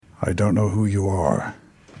I don't know who you are.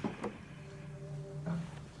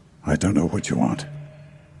 I don't know what you want.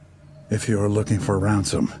 If you are looking for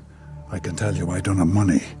ransom, I can tell you I don't have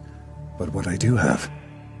money. But what I do have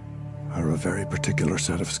are a very particular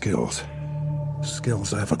set of skills.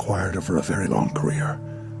 Skills I've acquired over a very long career.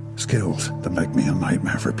 Skills that make me a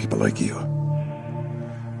nightmare for people like you.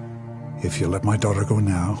 If you let my daughter go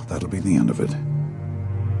now, that'll be the end of it.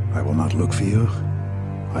 I will not look for you.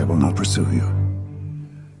 I will not pursue you.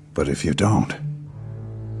 But if you don't,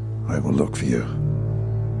 I will look for you.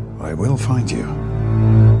 I will find you.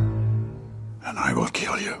 And I will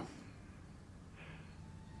kill you.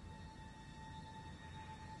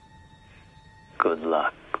 Good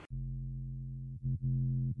luck.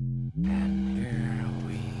 And here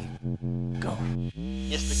we go.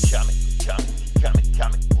 It's the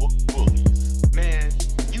comic book bullies. Man,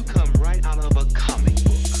 you come right out of a comic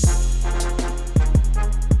book.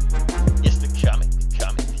 It's the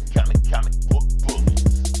comic book bullies.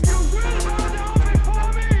 You will bow down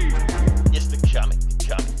before me! It's the comic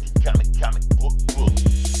book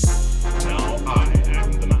bullies. Now I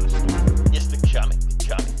am the master. It's the comic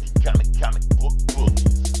book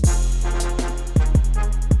bullies.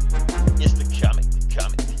 It's the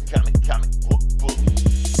comic book bullies.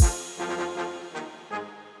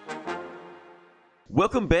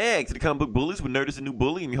 Welcome back to the Comic Book Bullies with Nerd is the New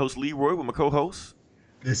Bully. I'm your host Leroy with my co-host.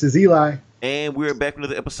 This is Eli. And we're back with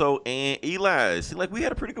another episode. And Eli, it seemed like we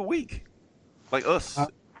had a pretty good week. Like us,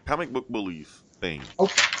 comic book bullies thing.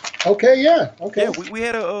 Okay, yeah. Okay. Yeah, we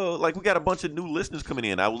had we got a bunch of new listeners coming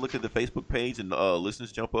in. I was looking at the Facebook page and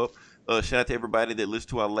listeners jump up. Shout out to everybody that listened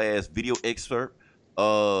to our last video excerpt.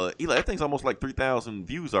 Eli, that thing's almost like 3,000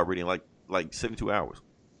 views already in like 72 hours.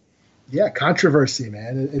 Yeah, controversy,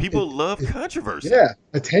 man. People love controversy. Yeah,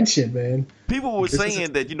 attention, man. People were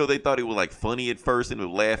saying that, they thought it was like funny at first and would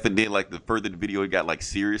laugh, and then like the further the video it got like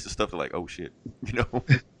serious and stuff, they're like, oh shit.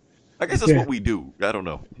 I guess that's what we do. I don't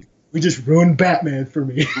know. We just ruined Batman for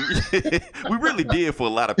me. We really did for a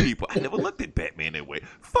lot of people. I never looked at Batman that way.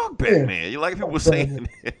 Fuck Batman. You like people were saying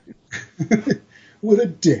that. What a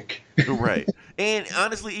dick. Right. And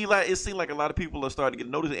honestly, Eli, it seemed like a lot of people are starting to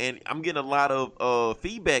get noticed, and I'm getting a lot of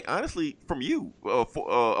feedback, honestly, from you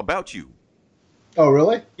about you. Oh,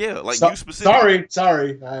 really? Yeah, like you specifically.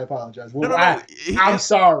 Sorry. I apologize. Well, No. I'm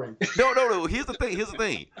sorry. No. Here's the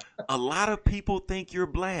thing. A lot of people think you're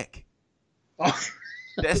black.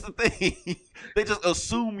 That's the thing. They just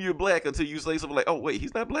assume you're black until you say something like, "Oh, wait,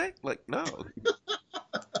 he's not black." Like, no.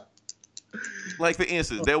 Like for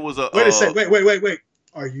instance, there was a. Wait a second. Wait.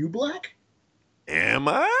 Are you black? Am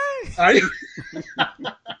I? Are you?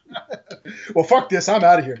 Well, fuck this. I'm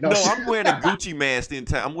out of here. No, I'm wearing a Gucci mask the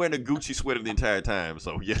entire. I'm wearing a Gucci sweater the entire time.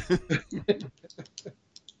 So yeah.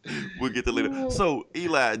 We'll get to later. So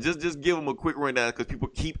Eli, just give him a quick rundown because people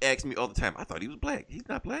keep asking me all the time. I thought he was black. He's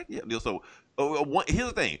not black. Yeah. So here's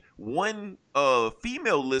the thing. One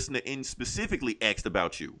female listener specifically asked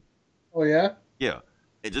about you. Oh yeah. Yeah.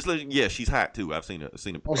 And she's hot too. I've seen a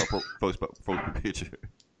post picture.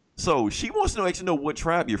 So she wants to actually know what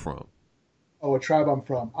tribe you're from. Oh, what tribe I'm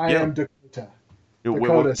from? I am Dakota. Can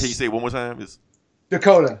you say it one more time? It's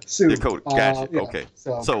Dakota. Sioux. Dakota. Gotcha. Yeah. Okay.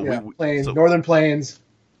 So Northern Plains.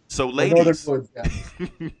 So ladies, Northern Woods.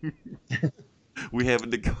 Yeah. we have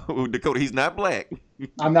Dakota. He's not black.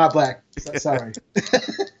 I'm not black. Sorry.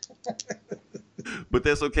 But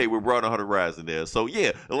that's okay. We're broad on the horizon there. So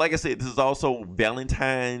yeah, like I said, this is also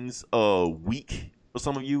Valentine's week for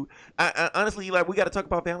some of you. I honestly, Eli, we got to talk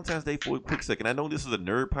about Valentine's Day for a quick second. I know this is a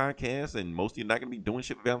nerd podcast, and most of you are not going to be doing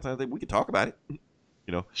shit for Valentine's Day. But we can talk about it.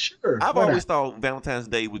 Sure. I've always thought Valentine's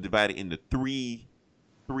Day was divided into three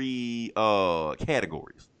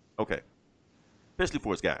categories. Okay, especially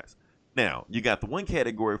for us guys. Now you got the one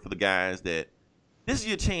category for the guys that this is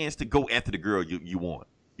your chance to go after the girl you want.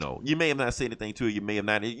 You may have not said anything to her. You may have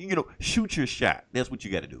not. Shoot your shot. That's what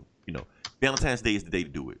you got to do. Valentine's Day is the day to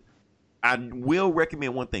do it. I will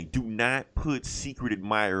recommend one thing. Do not put secret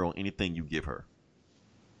admirer on anything you give her.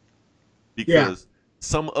 Because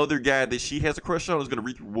some other guy that she has a crush on is going to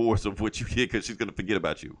reap rewards of what you did because she's going to forget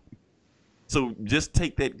about you. So just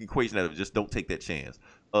take that equation out of it. Just don't take that chance.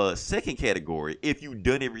 Second category, if you've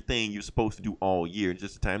done everything you're supposed to do all year,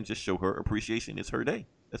 just show her appreciation. It's her day.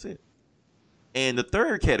 That's it. And the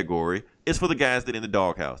third category is for the guys that are in the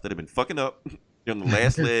doghouse that have been fucking up. They're on the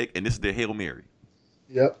last leg, and this is their Hail Mary.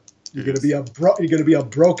 Yep. You're gonna be a broke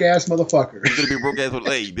ass motherfucker. You're gonna be a broke ass.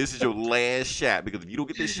 Hey, this is your last shot because if you don't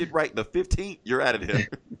get this shit right, the 15th, you're out of there.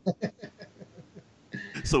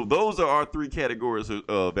 So those are our three categories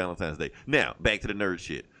of Valentine's Day. Now back to the nerd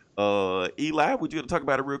shit. Eli, would you talk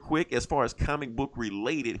about it real quick? As far as comic book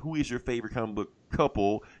related, who is your favorite comic book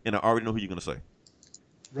couple? And I already know who you're gonna say.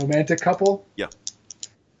 Romantic couple. Yeah.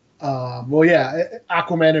 Well, yeah,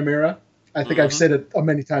 Aquaman and Mira. I think I've said it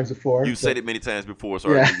many times before. You've said it many times before,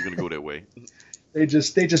 so I know you're gonna go that way. They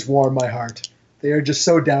just warm my heart. They are just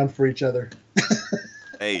so down for each other.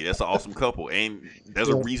 Hey, that's an awesome couple, and there's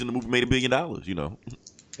a reason the movie made $1 billion. You know.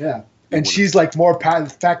 Yeah, and she's like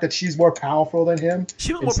the fact that she's more powerful than him.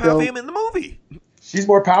 She was more powerful than him in the movie. She's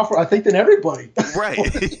more powerful, I think, than everybody. Right.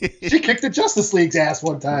 She kicked the Justice League's ass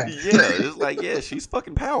one time. Yeah, it's like, she's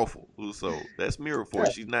fucking powerful. So that's Mira for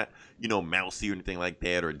her. She's not, mousy or anything like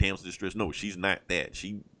that, or a damsel in distress. No, she's not that.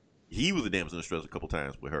 He was a damsel in distress a couple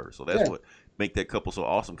times with her. So that's what make that couple so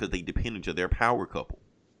awesome, because they depend on each other. They're a power couple.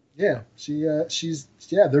 Yeah,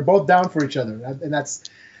 they're both down for each other, and that's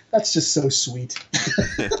just so sweet.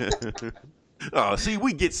 Oh, see,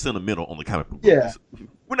 we get sentimental on the comic book movies.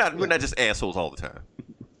 We're not just assholes all the time.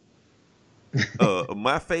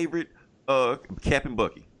 My favorite, Cap and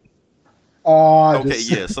Bucky.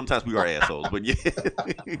 Sometimes we are assholes, but yeah.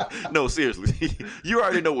 No, seriously. You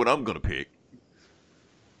already know what I'm gonna pick.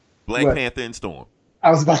 Black Panther and Storm.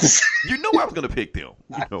 I was about to say. You know I was gonna pick them.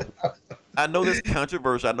 I know that's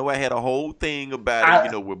controversial. I know I had a whole thing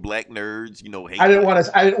about it, with black nerds, hate. I didn't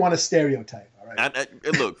want to stereotype. All right.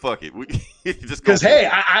 Look, fuck it. We just because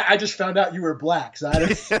I just found out you were black, so I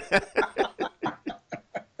don't.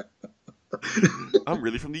 I'm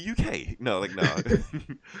really from the UK. No.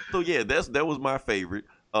 So yeah, that was my favorite.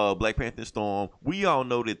 Black Panther and Storm. We all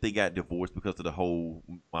know that they got divorced because of the whole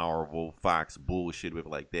Marvel Fox bullshit with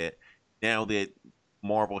like that. Now that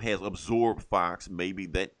Marvel has absorbed Fox, maybe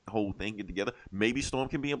that whole thing get together. Maybe Storm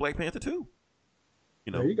can be in Black Panther too.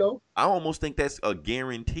 There you go. I almost think that's a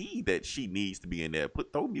guarantee that she needs to be in there.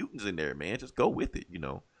 Throw mutants in there, man. Just go with it.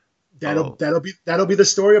 That'll be the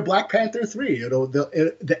story of Black Panther 3. It'll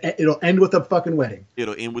end with a fucking wedding.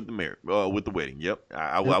 It'll end with with the wedding. Yep.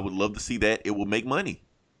 I would love to see that. It will make money.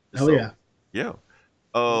 Yeah. Yeah.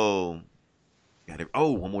 One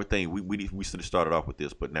more thing. We should have started off with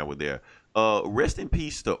this, but now we're there. Rest in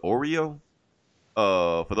peace to Oreo.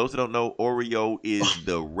 For those that don't know, Oreo is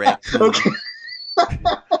the raccoon. Okay.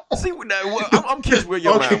 See, I'm curious where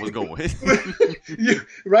your mind was going.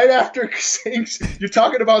 Right after saying you're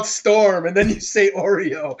talking about Storm, and then you say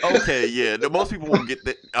Oreo. Okay, yeah. Most people won't get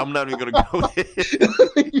that. I'm not even gonna go there.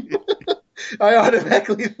 I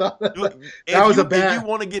automatically thought that was a bad. If you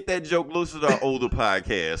want to get that joke, listen to our older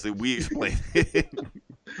podcast and we explain it.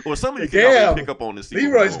 Or some of you can already pick up on this.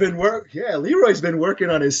 Leroy's been working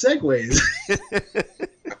on his segues.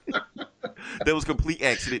 That was complete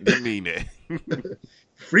accident. Didn't mean that.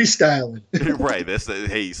 Freestyling. Right.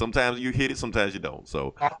 Hey, sometimes you hit it, sometimes you don't.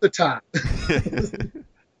 So off the top.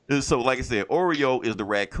 So, like I said, Oreo is the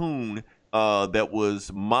raccoon that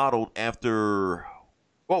was modeled after.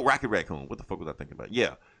 Well, Rocket Raccoon. What the fuck was I thinking about?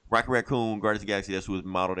 Yeah, Rocket Raccoon, Guardians of the Galaxy. That's who was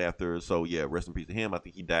modeled after. So yeah, rest in peace to him. I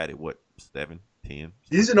think he died at 7, 10.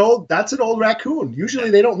 That's an old raccoon. Usually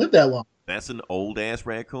they don't live that long. That's an old ass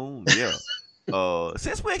raccoon. Yeah.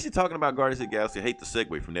 Since we're actually talking about Guardians of the Galaxy, I hate to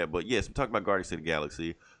segue from that, but yes, we're talking about Guardians of the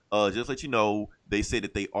Galaxy. Just let you know, they said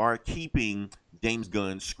that they are keeping James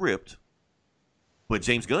Gunn's script, but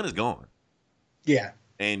James Gunn is gone. Yeah.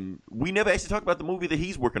 And we never actually talked about the movie that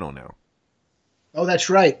he's working on now. Oh, that's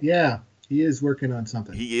right. Yeah. He is working on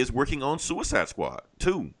something. He is working on Suicide Squad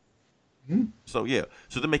 2. Mm-hmm. So, yeah.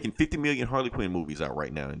 So they're making 50 million Harley Quinn movies out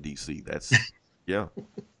right now in DC. That's, yeah.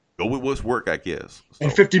 Go with what's work, I guess. So,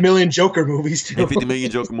 and 50 million Joker movies, too. And 50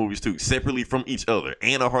 million Joker movies, too. Separately from each other.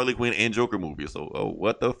 And a Harley Quinn and Joker movie. So,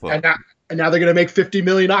 what the fuck? And now they're going to make 50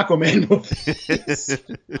 million Aquaman movies.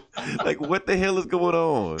 Like, what the hell is going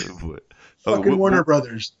on? But, fucking Warner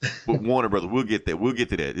Brothers. Warner Brothers. We'll get there. We'll get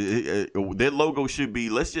to that. That logo should be,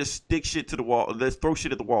 let's just stick shit to the wall. Let's throw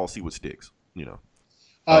shit at the wall, see what sticks.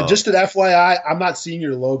 Just an FYI, I'm not seeing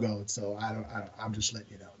your logo, so I'm just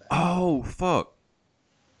letting you know that. Oh, fuck.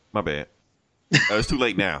 My bad. It's too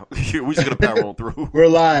late now. We're just going to power on through. We're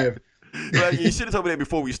live. Well, you should have told me that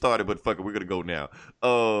before we started, but fuck it, we're going to go now.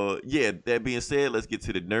 Yeah, that being said, let's get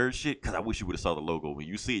to the nerd shit, because I wish you would have saw the logo. When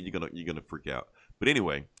you see it, you're gonna freak out. But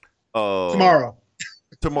anyway. Tomorrow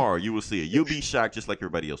you will see it. You'll be shocked just like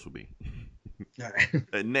everybody else will be. All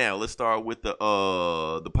right. Now let's start with the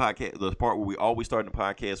podcast, the part where we always start in the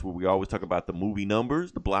podcast, where we always talk about the movie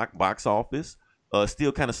numbers, the box office.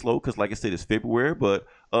 Still kind of slow because, like I said, it's February. But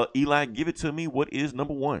Eli, give it to me. What is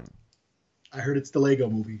number one? I heard it's the Lego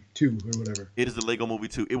Movie 2 or whatever. It is the Lego Movie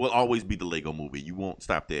 2. It will always be the Lego Movie. You won't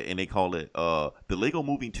stop there. And they call it the Lego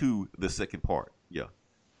Movie 2, the second part. Yeah,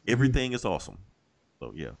 everything is awesome.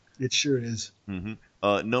 So yeah, it sure is. Mm-hmm.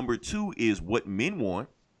 Number 2 is What Men Want,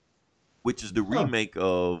 which is the remake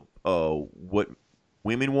of What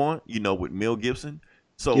Women Want, with Mel Gibson.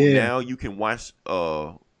 So now you can watch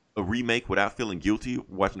a remake without feeling guilty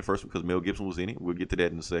watching the first one because Mel Gibson was in it. We'll get to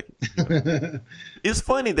that in a second. It's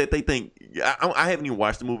funny that they think I haven't even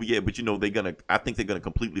watched the movie yet, but I think they're gonna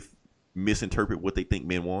completely misinterpret what they think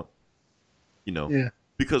men want.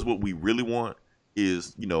 Because what we really want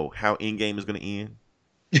is how Endgame is gonna end.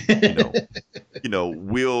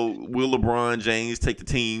 Will LeBron James take the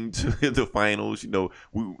team to the finals?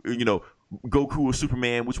 Goku or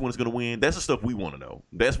Superman, which one is going to win? That's the stuff we want to know.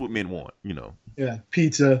 That's what men want, Yeah,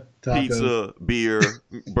 pizza, tacos. Pizza, beer,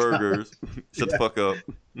 burgers. Shut the fuck up.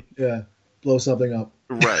 Yeah, blow something up.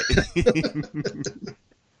 Right.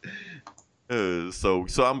 So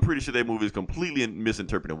I'm pretty sure that movie is completely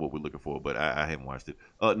misinterpreting what we're looking for, but I haven't watched it.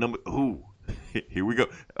 Here we go.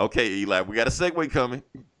 Okay, Eli, we got a segue coming.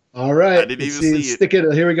 All right. I didn't even see it. Stick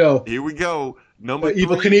it. Here we go. Here we go. Number 3.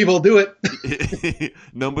 Evel Knievel, do it.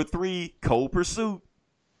 Number 3, Cold Pursuit.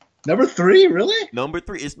 Number 3, really? Number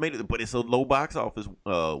 3. It's made it, but it's a low box office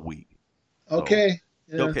week. Okay.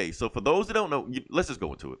 So, yeah. Okay. So for those that don't know, let's just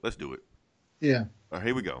go into it. Let's do it. Yeah. All right,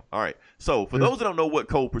 here we go. All right. So for those that don't know what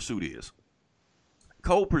Cold Pursuit is,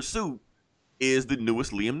 Cold Pursuit is the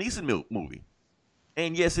newest Liam Neeson movie.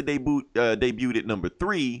 And yes, it debuted at number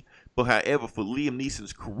 3. But however, for Liam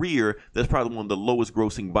Neeson's career, that's probably one of the lowest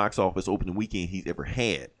grossing box office opening weekend he's ever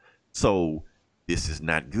had. So this is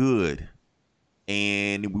not good.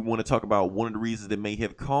 And we want to talk about one of the reasons that may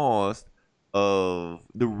have caused the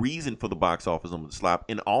reason for the box office on the slop,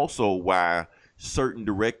 and also why certain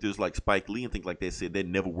directors like Spike Lee and things like that said they'd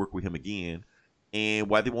never work with him again, and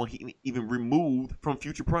why they won't even removed from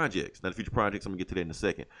future projects. Now, the future projects, I'm going to get to that in a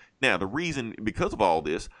second. Now, the reason because of all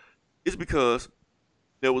this is because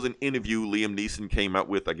there was an interview Liam Neeson came out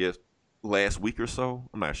with, I guess, last week or so.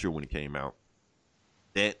 I'm not sure when it came out.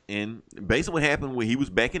 And basically what happened when he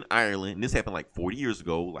was back in Ireland, and this happened like 40 years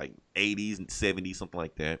ago, like 80s and 70s, something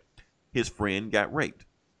like that, his friend got raped.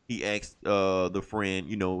 He asked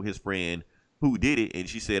his friend who did it, and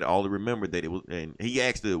she said all he remembered that it was, and he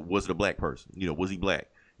asked her, was it a black person? Was he black?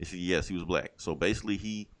 And she said, yes, he was black. So basically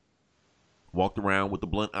he walked around with a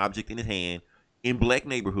blunt object in his hand in black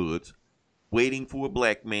neighborhoods, waiting for a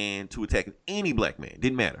black man to attack him. Any black man,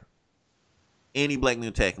 didn't matter. Any black man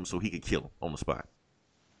attack him so he could kill him on the spot.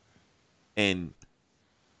 And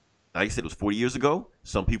like I said, it was 40 years ago.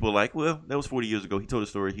 Some people are like, well, that was 40 years ago. He told a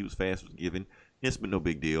story. He was fast, was given. It's been no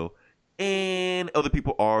big deal. And other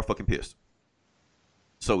people are fucking pissed.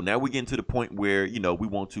 So now we're getting to the point where, we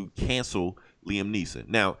want to cancel Liam Neeson.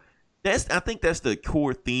 Now, I think that's the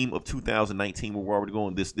core theme of 2019 where we're already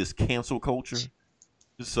going, this cancel culture.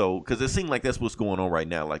 So, because it seems like that's what's going on right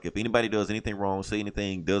now. Like, if anybody does anything wrong, say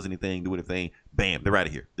anything, does anything, do anything, bam, they're out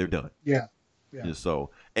of here. They're done. Yeah. And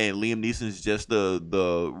so, and Liam Neeson is just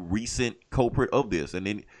the recent culprit of this. And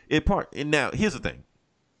then and now here's the thing.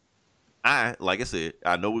 Like I said,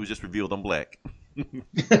 I know it was just revealed I'm black,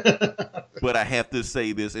 but I have to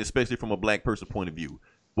say this, especially from a black person point of view.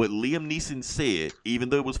 What Liam Neeson said, even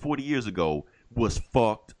though it was 40 years ago, was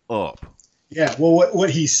fucked up. Yeah, well, what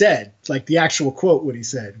he said, like the actual quote, what he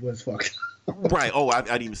said was fucked up. Right. Oh, I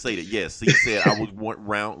didn't even say that. Yes, he said I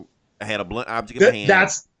had a blunt object in my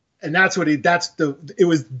hand. It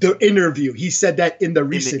was the interview. He said that in the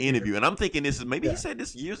recent interview. And I'm thinking he said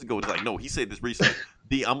this years ago. It's like, no, he said this recently.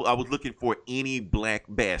 I was looking for any black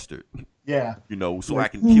bastard. Yeah. So I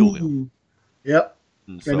can kill them. Yep.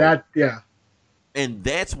 And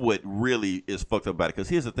that's what really is fucked up about it. Because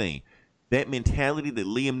here's the thing. That mentality that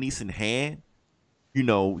Liam Neeson had,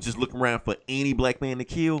 just looking around for any black man to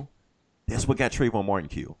kill, that's what got Trayvon Martin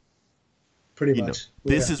killed. Pretty much.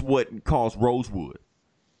 This is what caused Rosewood.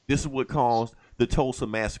 This is what caused the Tulsa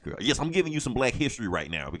Massacre. Yes, I'm giving you some black history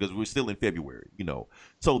right now because we're still in February,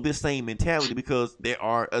 So this same mentality, because there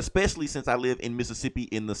are, especially since I live in Mississippi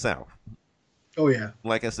in the South. Oh, yeah.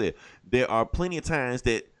 Like I said, there are plenty of times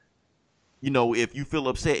that, if you feel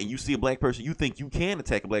upset and you see a black person, you think you can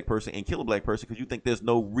attack a black person and kill a black person because you think there's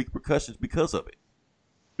no repercussions because of it.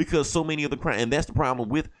 Because so many of the crime, and that's the problem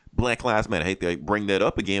with Black Lives Matter. I hate to bring that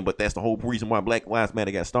up again, but that's the whole reason why Black Lives Matter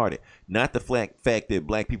got started. Not the fact that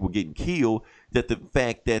black people were getting killed, that the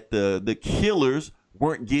fact that the killers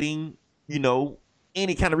weren't getting,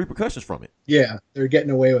 any kind of repercussions from it. Yeah, they're getting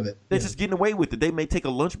away with it. They're just getting away with it. They may take a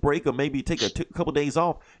lunch break or maybe take a couple days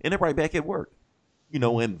off, and they're right back at work.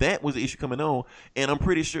 And that was the issue coming on. And I'm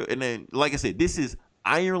pretty sure, and then, like I said, this is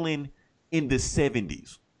Ireland in the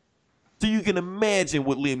 70s. So you can imagine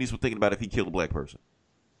what Liam Neeson was thinking about if he killed a black person.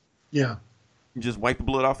 Yeah. Just wipe the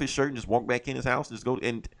blood off his shirt and just walk back in his house and just go.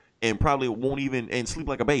 And and probably won't even and sleep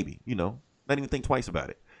like a baby. Not even think twice about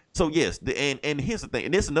it. So yes, and here's the thing,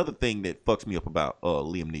 and there's another thing that fucks me up about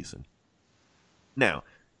Liam Neeson. Now,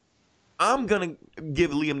 I'm gonna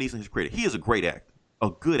give Liam Neeson his credit. He is a great actor, a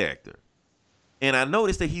good actor, and I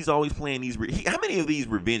noticed that he's always playing these. How many of these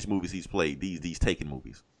revenge movies he's played? These Taken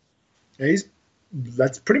movies. Yeah,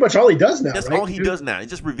 that's pretty much all he does now. That's right? all he does now. It's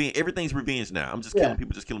just revenge. Everything's revenge now. I'm just killing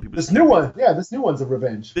people. Just killing people. This new one, this new one's a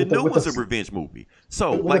revenge. The new one's a revenge movie.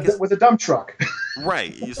 So with a dump truck.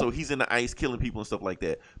 Right. So he's in the ice killing people and stuff like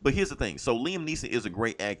that. But here's the thing. So Liam Neeson is a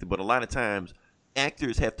great actor, but a lot of times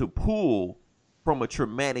actors have to pull from a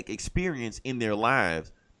traumatic experience in their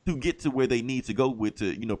lives to get to where they need to go with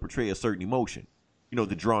to portray a certain emotion.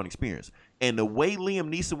 The drawn experience. And the way Liam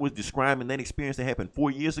Neeson was describing that experience that happened 4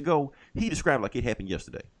 years ago, he described like it happened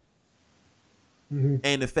yesterday. Mm-hmm.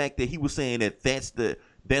 And the fact that he was saying that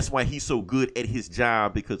that's why he's so good at his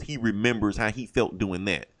job, because he remembers how he felt doing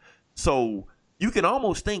that. So you can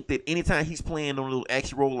almost think that anytime he's playing on a little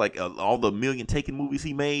action role, like all the million Taken movies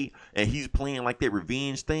he made, and he's playing like that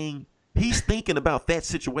revenge thing, he's thinking about that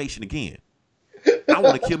situation again. I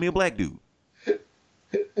want to kill me a black dude.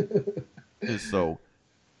 And so,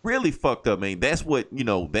 really fucked up, man. That's what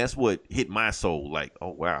hit my soul. Like, oh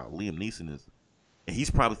wow, Liam Neeson is, and he's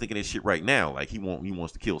probably thinking that shit right now. Like he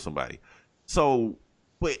wants to kill somebody. So,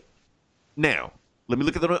 but now let me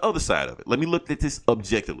look at the other side of it. Let me look at this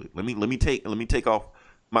objectively. Let me take off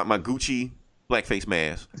my Gucci blackface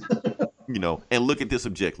mask, and look at this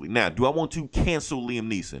objectively. Now, do I want to cancel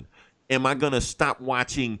Liam Neeson? Am I gonna stop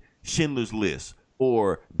watching Schindler's List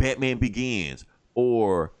or Batman Begins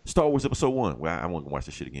or Star Wars Episode 1? Well, I won't watch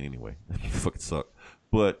this shit again anyway. Fucking suck.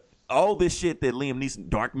 But all this shit that Liam Neeson,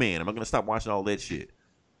 Dark Man, am I going to stop watching all that shit?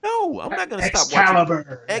 No, I'm not going to stop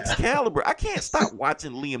watching Excalibur. I can't stop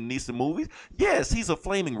watching Liam Neeson movies. Yes, he's a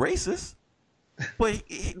flaming racist, but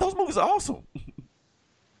those movies are awesome.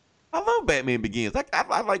 I love Batman Begins.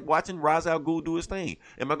 I like watching Ra's al Ghul do his thing.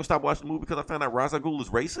 Am I going to stop watching the movie because I found out Ra's al Ghul is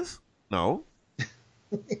racist? No.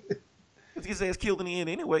 His ass killed in the end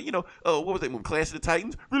anyway. What was that movie? Clash of the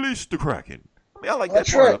Titans? Release the Kraken. I mean, I like that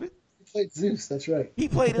part of it. He played Zeus. That's right. He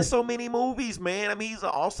played in so many movies, man. I mean, he's an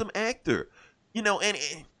awesome actor. And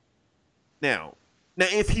now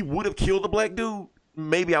if he would have killed a black dude,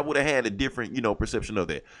 maybe I would have had a different, perception of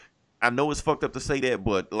that. I know it's fucked up to say that,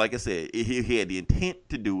 but like I said, he had the intent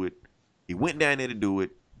to do it. He went down there to do it.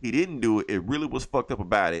 He didn't do it. It really was fucked up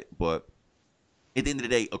about it, but at the end of the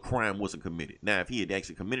day, a crime wasn't committed. Now, if he had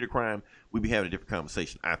actually committed a crime, we'd be having a different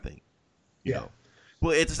conversation, I think. You know.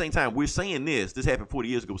 But at the same time, we're saying this happened 40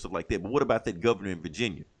 years ago, stuff like that. But what about that governor in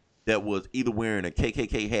Virginia that was either wearing a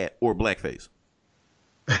KKK hat or blackface?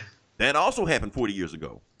 That also happened 40 years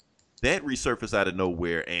ago. That resurfaced out of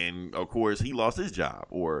nowhere, and of course, he lost his job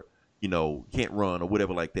or, can't run or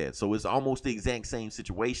whatever like that. So it's almost the exact same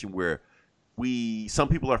situation where some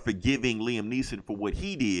people are forgiving Liam Neeson for what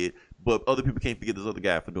he did, but other people can't forgive this other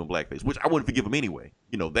guy for doing blackface, which I wouldn't forgive him anyway.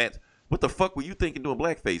 That's what the fuck were you thinking doing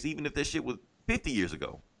blackface, even if that shit was 50 years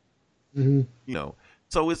ago? Mm-hmm.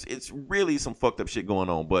 So it's really some fucked up shit going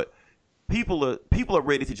on. But people are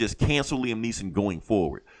ready to just cancel Liam Neeson going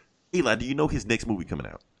forward. Eli, do you know his next movie coming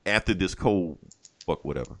out after this cold fuck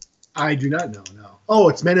whatever? I do not know. No. Oh,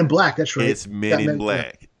 it's Men in Black. That's right. It's Men in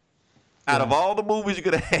Black. Out of all the movies you're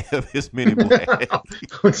gonna have, it's Men in Black.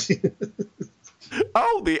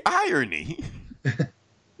 Oh, the irony.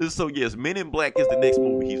 So yes, Men in Black is the next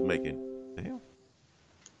movie he's making. Damn.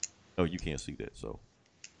 Oh, you can't see that. So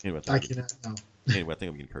anyway, I cannot. No. Anyway, I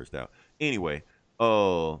think I'm getting cursed out. Anyway,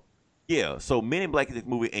 yeah. So Men in Black is this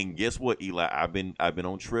movie, and guess what, Eli? I've been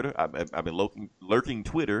on Twitter. I've been lurking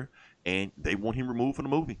Twitter, and they want him removed from the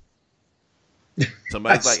movie.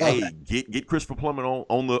 Somebody's like, "Hey, get Christopher Plummer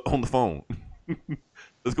on the phone.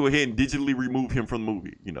 Let's go ahead and digitally remove him from the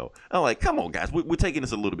movie." I'm like, "Come on, guys, we're taking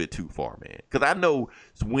this a little bit too far, man." Because I know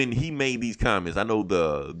when he made these comments, I know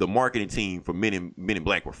the marketing team for Men in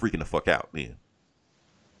Black were freaking the fuck out then,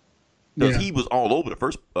 because he was all over the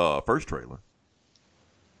first trailer.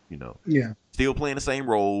 Still playing the same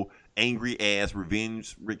role, angry ass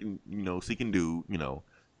revenge, seeking dude.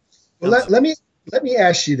 Well, let me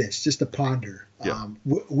ask you this, just to ponder. Yeah.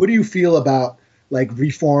 What do you feel about like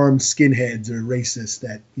reformed skinheads or racists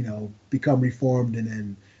that become reformed and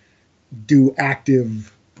then do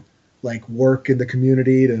active like work in the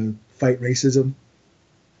community to fight racism?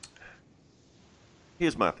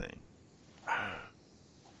 Here's my thing.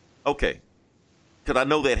 Okay, because I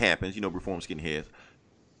know that happens. Reformed skinheads,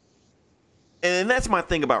 and that's my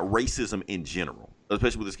thing about racism in general.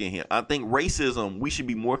 Especially with the skinhead. I think racism, we should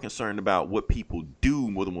be more concerned about what people do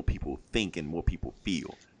more than what people think and what people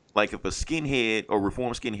feel. Like if a skinhead or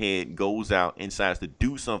reform skinhead goes out and decides to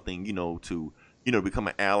do something, to become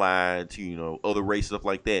an ally to other races, stuff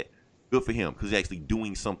like that, good for him because he's actually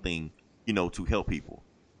doing something to help people.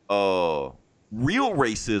 Real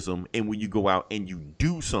racism, and when you go out and you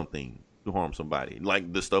do something to harm somebody,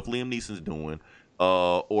 like the stuff Liam Neeson's doing,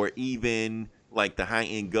 or even like the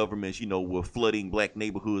high-end governments, were flooding black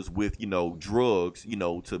neighborhoods with, drugs,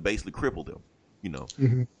 to basically cripple them,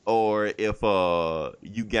 Mm-hmm. Or if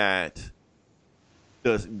you got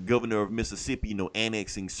the governor of Mississippi,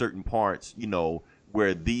 annexing certain parts,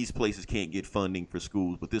 where these places can't get funding for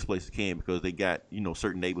schools, but this place can because they got,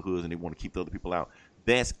 certain neighborhoods and they want to keep the other people out.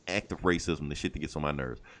 That's active racism, the shit that gets on my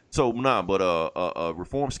nerves. So, but a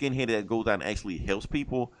reform skinhead that goes out and actually helps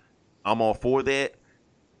people, I'm all for that.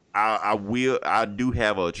 I do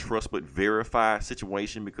have a trust but verify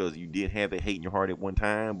situation because you did have that hate in your heart at one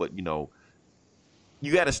time, but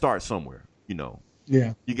you got to start somewhere,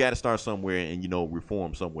 Yeah. You got to start somewhere and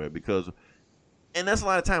reform somewhere and that's a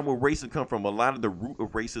lot of time where racism come from. A lot of the root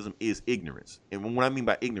of racism is ignorance. And what I mean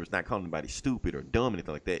by ignorance, not calling anybody stupid or dumb or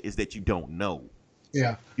anything like that, is that you don't know.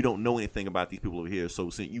 Yeah. You don't know anything about these people over here, so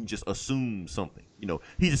since you just assume something.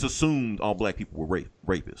 He just assumed all black people were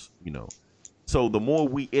rapists, So the more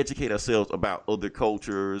we educate ourselves about other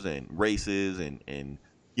cultures and races and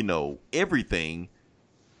everything,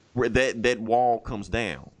 where that wall comes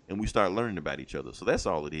down and we start learning about each other. So that's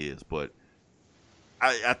all it is. But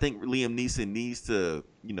I think Liam Neeson needs to,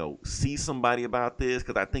 see somebody about this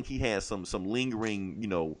because I think he has some lingering,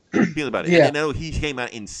 feelings about it. Yeah. And I know he came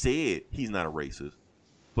out and said he's not a racist,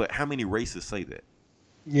 but how many racists say that?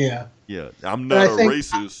 Yeah. Yeah, I'm not a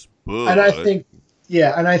racist, but... And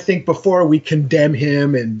I think before we condemn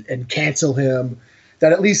him and cancel him,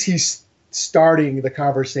 that at least he's starting the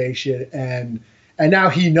conversation and now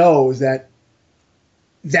he knows that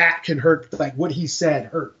can hurt, like what he said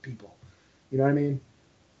hurt people. You know what I mean?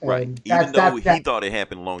 Right. Even though he thought it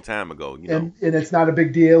happened a long time ago, and it's not a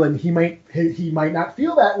big deal, and he might not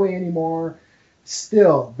feel that way anymore.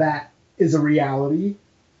 Still, that is a reality,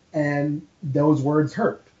 and those words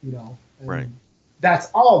hurt. And right. That's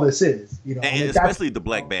all this is. And especially the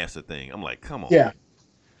black bastard thing. I'm like, come on. Yeah.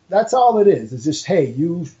 That's all it is. It's just, hey,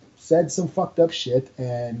 you said some fucked up shit,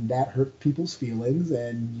 and that hurt people's feelings,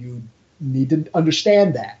 and you need to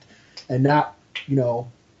understand that, and not,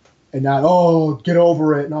 and not, oh, get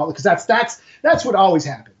over it and all, because that's what always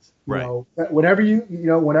happens. Right. Whenever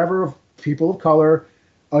whenever people of color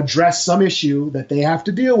address some issue that they have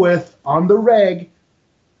to deal with on the reg,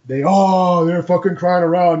 they're fucking crying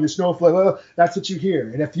around, you snowflake. Well, that's what you hear.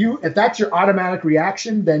 And if that's your automatic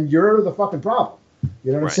reaction, then you're the fucking problem.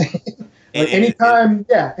 You know what I'm saying? Like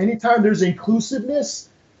anytime there's inclusiveness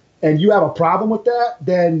and you have a problem with that,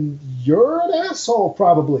 then you're an asshole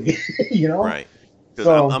probably. Right.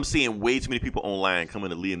 Because I'm seeing way too many people online coming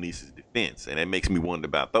to Liam Neeson's defense, and it makes me wonder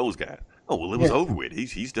about those guys. Oh, well, it was over with.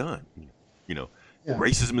 He's done.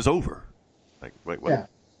 Racism is over. Like, wait, what? Yeah.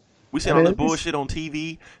 We said all this bullshit on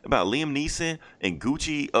TV about Liam Neeson and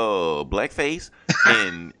Gucci, blackface,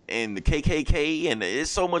 and the KKK, and there's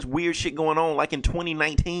so much weird shit going on. Like in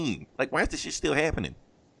 2019, like why is this shit still happening?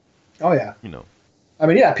 Oh yeah. I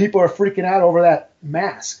mean, yeah, people are freaking out over that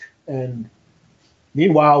mask, and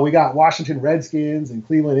meanwhile, we got Washington Redskins and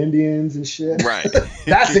Cleveland Indians and shit. Right.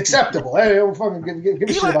 That's acceptable. Hey, we'll fucking give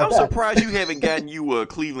a shit about I'm surprised you haven't gotten you a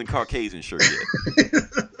Cleveland Caucasian shirt yet.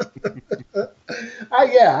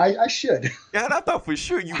 I should. Yeah, I thought for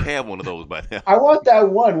sure you have one of those by now. I want that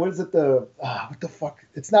one. What is it? What the fuck?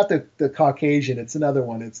 It's not the Caucasian. It's another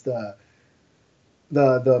one. It's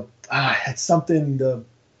it's something, the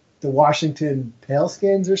Washington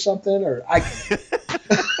Paleskins or something, or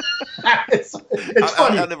it's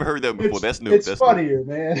funny. I've never heard that before. That's new. It's funnier,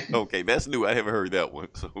 man. Okay, that's new. I haven't heard that one.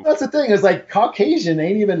 So that's the thing. Is like Caucasian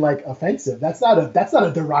ain't even like offensive. That's not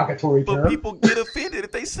a derogatory term. But people get offended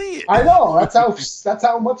if they see it. I know. That's how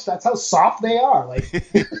soft they are. Like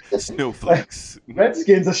snowflakes. Like,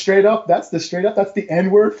 Redskins are straight up. That's the N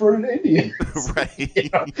word for an Indian.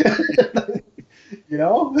 Right.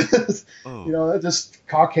 Just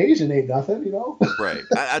Caucasian ain't nothing, Right.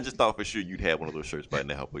 I just thought for sure you'd have one of those shirts by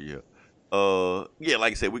now, but yeah.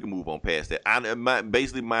 Like I said, we can move on past that.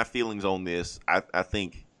 Basically my feelings on this, I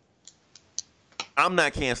think I'm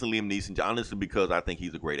not canceling Liam Neeson, honestly, because I think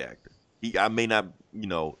he's a great actor. I may not,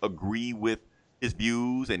 agree with his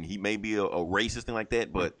views, and he may be a racist thing like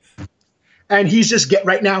that, but. And he's just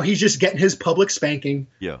getting his public spanking.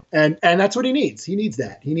 Yeah. And that's what he needs. He needs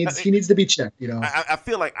that. He needs to be checked, I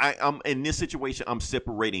feel like I'm in this situation, I'm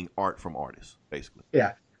separating art from artists, basically.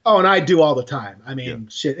 Yeah. Oh, and I do all the time. I mean,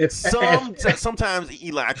 shit. If Sometimes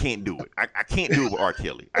Eli, I can't do it. I can't do it with R.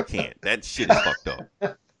 Kelly. I can't. That shit is fucked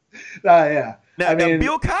up. yeah. Now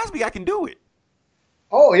Bill Cosby, I can do it.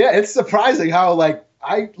 Oh yeah, it's surprising how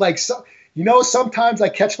sometimes I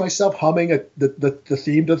catch myself humming the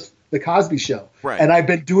theme to the Cosby Show, right? And I've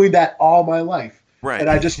been doing that all my life, right?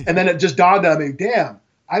 And then it just dawned on me, damn,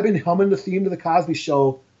 I've been humming the theme to the Cosby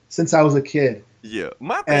Show since I was a kid. Yeah,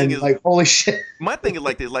 my thing is like, holy shit. My thing is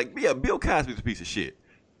like this, like, yeah, Bill Cosby's a piece of shit,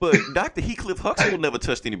 but Dr. Heathcliff Huxtable never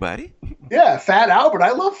touched anybody. Yeah, Fat Albert,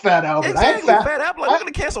 I love Fat Albert. Exactly, Fat Albert. Like, we're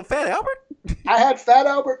gonna cancel Fat Albert? I had Fat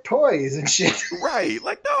Albert toys and shit. Right,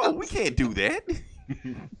 like, no, we can't do that.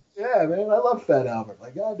 Yeah, man, I love Fat Albert.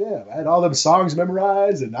 Like, goddamn, I had all them songs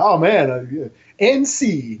memorized, and oh man,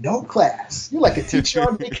 NC, no class. You're like a teacher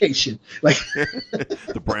on vacation. Like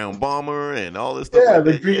the Brown Bomber and all this stuff. Yeah, like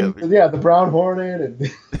the that. green, the Brown Hornet,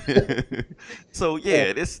 and so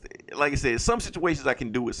yeah, this, like I said, some situations I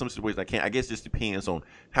can do it, some situations I can't. I guess it just depends on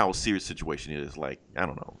how serious the situation is. Like, I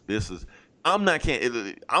don't know. If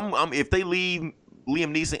they leave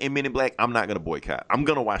Liam Neeson and Men in Black, I'm not gonna boycott. I'm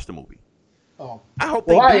gonna watch the movie. Oh, I hope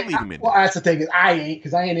they do leave him in there. Well, that's the thing. I ain't,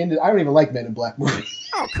 because I don't even like Men in Black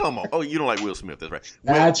movies. Oh, come on. Oh, you don't like Will Smith. That's right.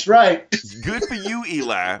 That's right. Good for you,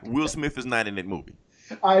 Eli. Will Smith is not in that movie.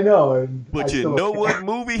 I know. But you know what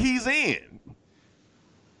movie he's in?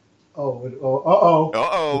 Uh-oh.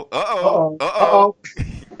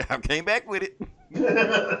 I came back with it.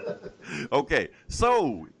 Okay.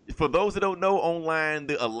 So, for those that don't know, online,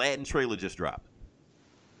 the Aladdin trailer just dropped.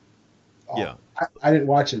 Oh, yeah. I didn't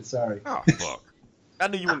watch it. Sorry. Oh, fuck. I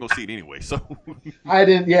knew you weren't going to see it anyway, so. I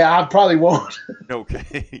didn't. Yeah, I probably won't.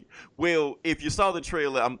 Okay. Well, if you saw the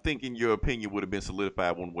trailer, I'm thinking your opinion would have been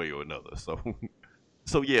solidified one way or another.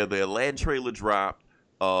 So yeah, the Aladdin trailer dropped.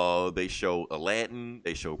 They show Aladdin.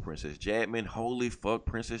 They show Princess Jasmine. Holy fuck,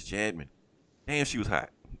 Princess Jasmine. Damn, she was hot.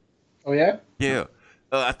 Oh, yeah? Yeah.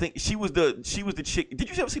 I think she was the chick. Did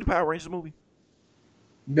you ever see the Power Rangers movie?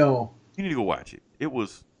 No. You need to go watch it. It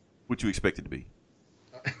was what you expected to be.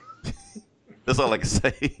 That's all I can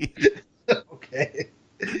say. Okay.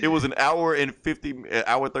 It was an hour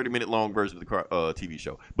 30-minute long version of the TV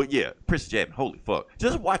show. But yeah, Princess Jasmine. Holy fuck!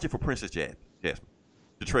 Just watch it for Princess Jasmine.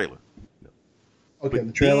 The trailer. Okay, but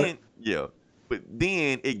the trailer. But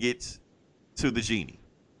then it gets to the genie,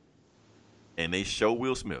 and they show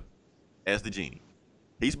Will Smith as the genie.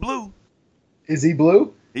 He's blue. Is he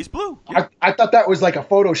blue? He's blue. I thought that was like a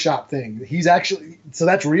Photoshop thing. He's actually, so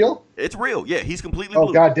that's real? It's real. Yeah, he's completely blue.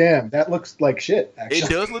 Oh, goddamn. That looks like shit, actually. It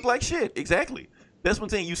does look like shit. Exactly. That's one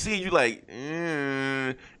thing. You see it, you like,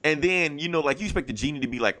 and then, like you expect the genie to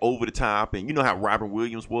be like over the top, and you know how Robin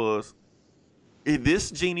Williams was. This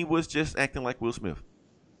genie was just acting like Will Smith.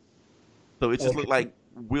 So it just looked like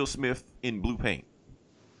Will Smith in blue paint.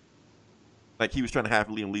 Like he was trying to have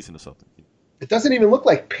Liam Neeson or something. It doesn't even look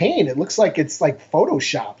like paint. It looks like it's like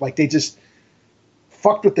Photoshop. Like they just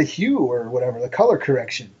fucked with the hue or whatever, the color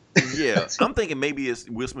correction. Yeah, I'm thinking maybe it's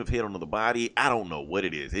Will Smith's head on the body. I don't know what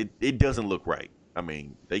it is. It doesn't look right. I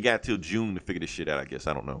mean, they got till June to figure this shit out, I guess.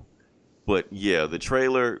 I don't know. But yeah, the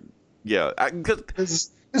trailer, yeah.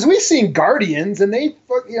 Because we've seen Guardians and they,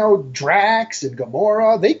 Drax and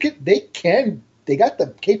Gamora, they got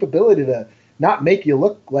the capability to not make you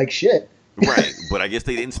look like shit. Right, but I guess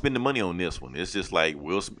they didn't spend the money on this one. It's just like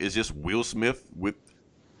Will Smith with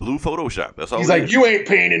blue Photoshop. That's all. He's like, you ain't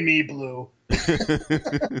painting me blue.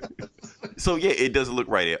 So yeah, it doesn't look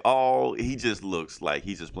right at all. He just looks like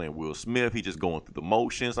he's just playing Will Smith. He's just going through the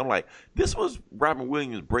motions. I'm like, this was Robin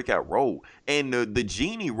Williams' breakout role, and the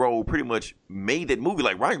genie role pretty much made that movie.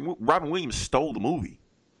 Like Robin Williams stole the movie,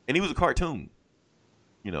 and he was a cartoon.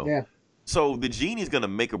 Yeah. So the genie's gonna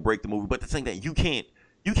make or break the movie, but the thing that you can't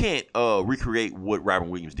recreate what Robin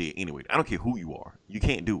Williams did anyway. I don't care who you are. You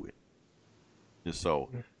can't do it. And so,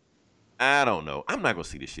 I don't know. I'm not going to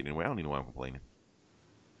see this shit anyway. I don't even know why I'm complaining.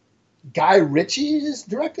 Guy Ritchie is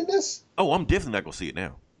directing this? Oh, I'm definitely not going to see it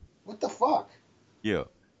now. What the fuck? Yeah.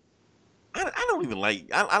 I don't even like...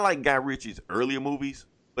 I like Guy Ritchie's earlier movies,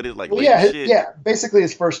 but it's like... Well, yeah, basically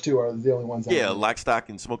his first two are the only ones I know. Lock, Stock,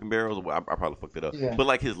 and Smoking Barrels. Well, I probably fucked it up. Yeah. But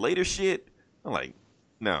like his later shit, I'm like,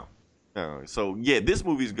 no. So yeah, this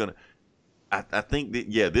movie's gonna. I think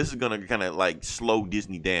that this is gonna kind of like slow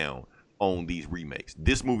Disney down on these remakes.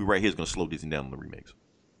 This movie right here is gonna slow Disney down on the remakes.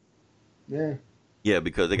 Yeah. Yeah,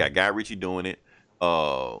 because they got Guy Ritchie doing it,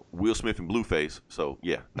 Will Smith and Blueface. So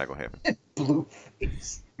yeah, not gonna happen.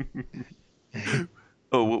 Blueface.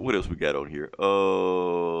 Oh, what else we got on here?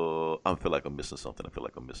 I feel like I'm missing something.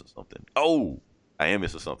 Oh, I am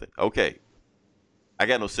missing something. Okay, I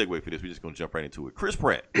got no segue for this. We're just gonna jump right into it. Chris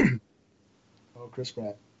Pratt. Oh, Chris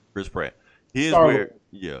Pratt. Chris Pratt. Here's Star-Lord. where,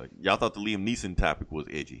 yeah, y'all thought the Liam Neeson topic was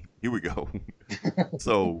edgy. Here we go.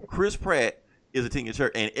 So Chris Pratt is attending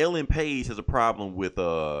church, and Ellen Page has a problem with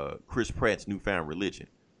Chris Pratt's newfound religion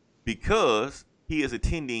because he is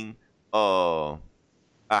attending a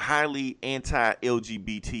highly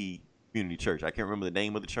anti-LGBT community church. I can't remember the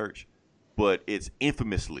name of the church, but it's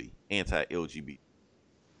infamously anti-LGBT.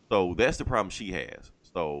 So that's the problem she has.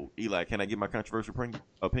 So Eli, can I give my controversial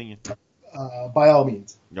opinion? By all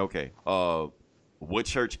means. Okay. What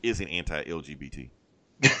church isn't anti-LGBT?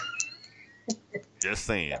 Just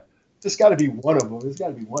saying. Just got to be one of them. There's got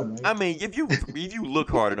to be one, right? I mean, if you look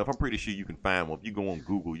hard enough, I'm pretty sure you can find one. If you go on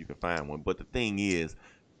Google, you can find one. But the thing is,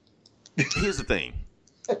 here's the thing.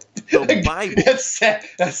 The Bible. That's sad.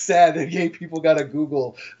 That's sad that gay people got to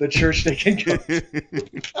Google the church they can go to.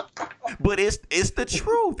 But it's the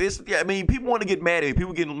truth. I mean, people want to get mad at me.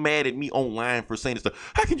 People getting mad at me online for saying this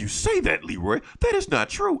stuff. How can you say that, Leroy? That is not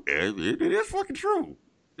true. It is fucking true.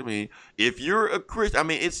 I mean, if you're a Christian, I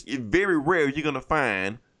mean, it's very rare you're gonna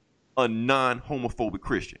find a non-homophobic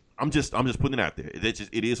Christian. I'm just putting it out there.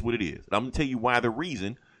 It is what it is. And I'm gonna tell you why. The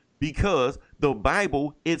reason, because the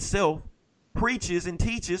Bible itself preaches and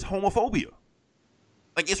teaches homophobia.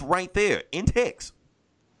 Like, it's right there in text.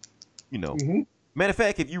 You know. Mm-hmm. Matter of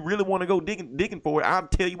fact, if you really want to go digging for it, I'll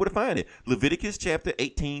tell you where to find it. Leviticus chapter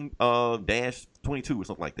 18 -22 or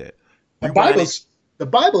something like that. The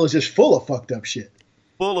Bible is just full of fucked up shit.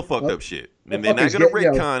 Full of fucked up shit. And they're not going to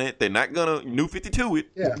retcon it. They're not going to New 52 it.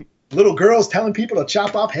 Yeah. Little girls telling people to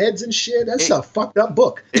chop off heads and shit. That's a fucked up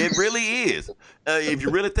book. It really is. If you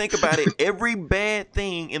really think about it, every bad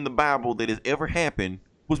thing in the Bible that has ever happened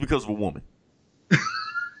was because of a woman.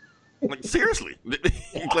 Like, seriously.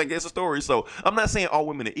 Like, that's a story. So I'm not saying all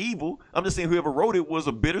women are evil. I'm just saying whoever wrote it was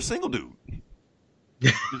a bitter single dude.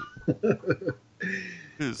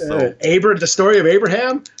 So, the story of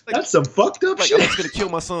Abraham? That's some fucked up shit. I'm just going to kill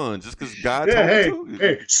my son just because God Yeah, told me to.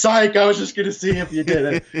 hey, psych, I was just going to see if you did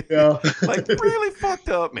it. You know? Like, really fucked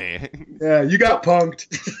up, man. Yeah, you got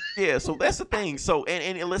punked. Yeah, so that's the thing. So,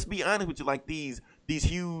 and let's be honest with you, like, these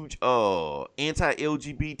huge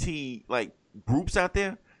anti-LGBT, like, groups out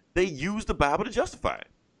there, they use the Bible to justify it.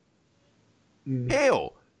 Mm.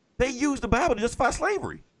 Hell, they use the Bible to justify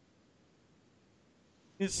slavery.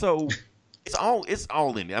 And so it's all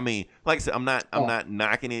in there. I mean, like I said, I'm not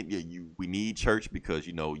knocking it. We need church because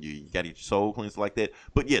you got to get your soul cleansed like that.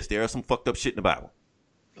 But yes, there are some fucked up shit in the Bible.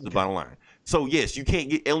 That's the bottom line. So yes, you can't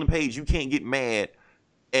get Ellen Page. You can't get mad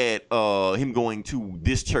at him going to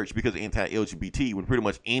this church because of anti-LGBT when pretty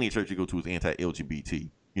much any church you go to is anti-LGBT.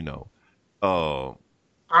 You know.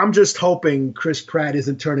 I'm just hoping Chris Pratt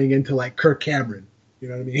isn't turning into like Kirk Cameron. You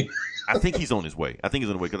know what I mean? I think he's on his way.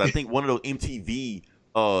 Because I think one of those MTV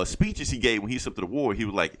speeches he gave when he stepped to the war, he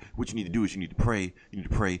was like, "What you need to do is you need to pray, you need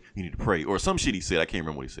to pray, you need to pray," or some shit he said. I can't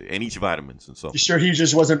remember what he said. And eat your vitamins and so. You sure he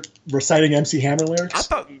just wasn't reciting MC Hammer lyrics? I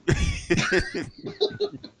thought.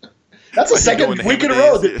 That's the second week in a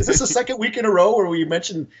row. dance. Is this the second week in a row where we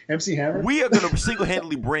mentioned MC Hammer? We are going to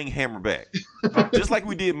single-handedly bring Hammer back, just like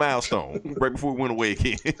we did Milestone right before we went away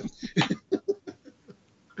again.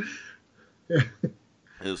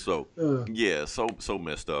 And so, yeah, so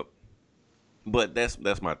messed up. But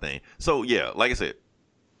that's my thing. So yeah, like I said,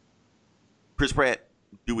 Chris Pratt,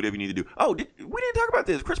 do whatever you need to do. Oh, we didn't talk about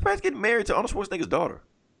this. Chris Pratt's getting married to Arnold Schwarzenegger's daughter.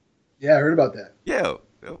 Yeah, I heard about that. Yeah,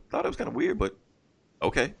 thought it was kind of weird, but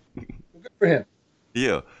okay. Good for him.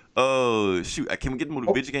 Yeah. Shoot, can we get into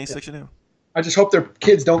the video game section now? I just hope their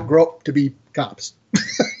kids don't grow up to be cops.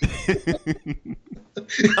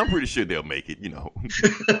 I'm pretty sure they'll make it. You know.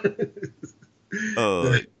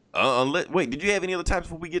 Wait, did you have any other types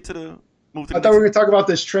before we get to the move to the I thought we were going to talk about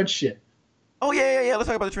this trench shit. Oh, yeah. Let's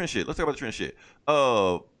talk about the trend shit.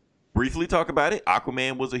 Briefly talk about it.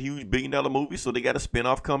 Aquaman was a huge $1 billion movie, so they got a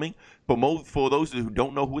spinoff coming. But for those who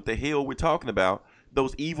don't know what the hell we're talking about,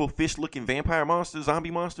 those evil fish-looking vampire monsters,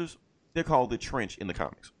 zombie monsters, they're called the Trench in the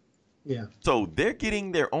comics. Yeah. So they're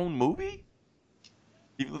getting their own movie?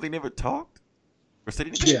 Even though they never talked? Or said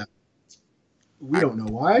anything? Yeah. We don't know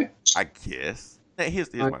why. I guess. Now,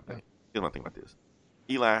 here's my thing. Here's my thing about this.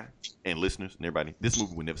 Eli and listeners and everybody, this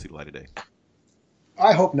movie will never see the light of day.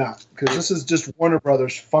 I hope not, because this is just Warner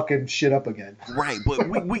Brothers fucking shit up again. Right,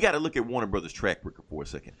 but we got to look at Warner Brothers' track record for a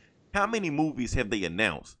second. How many movies have they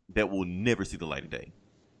announced that will never see the light of day?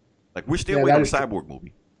 Like, we're still waiting on the Cyborg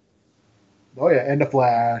movie. Oh, yeah, and The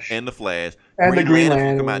Flash. And The Flash. And the Green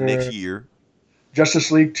Lantern will come out Lantern. next year.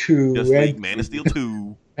 Justice League 2. Justice League, Man of Steel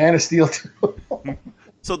 2. Man of Steel 2.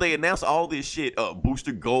 So they announced all this shit,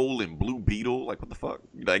 Booster Gold and Blue Beetle. Like, what the fuck?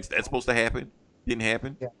 Like, that's supposed to happen? Didn't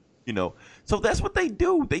happen? Yeah. You know, so that's what they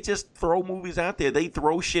do. They just throw movies out there. They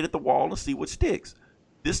throw shit at the wall and see what sticks.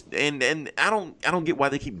 This and I don't get why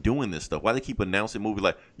they keep doing this stuff. Why they keep announcing movies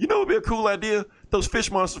like, you know, it'd be a cool idea. Those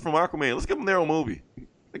fish monsters from Aquaman. Let's give them their own movie.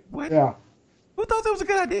 Like, what? Yeah. Who thought that was a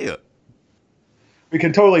good idea? We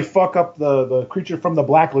can totally fuck up the creature from the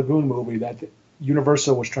Black Lagoon movie that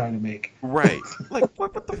Universal was trying to make. Right. Like,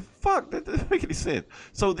 what the fuck? That doesn't make any sense.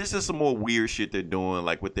 So this is some more weird shit they're doing,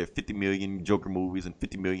 like with their 50 million Joker movies and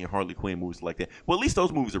 50 million Harley Quinn movies like that. Well, at least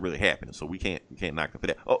those movies are really happening, so we can't knock them for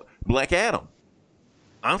that. Oh, Black Adam.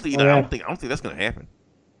 Honestly, I don't think that's gonna happen.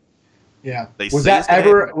 Yeah. They was say that it's gonna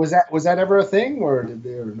ever happen. was that ever a thing, or did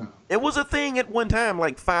they or not? It was a thing at one time,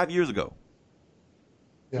 like 5 years ago.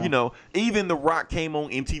 Yeah. You know, even The Rock came on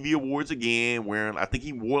MTV Awards again, wearing, I think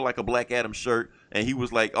he wore like a Black Adam shirt, and he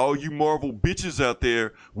was like, "Oh, you Marvel bitches out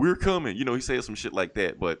there, we're coming." You know, he said some shit like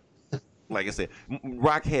that. But like I said,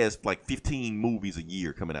 Rock has like 15 movies a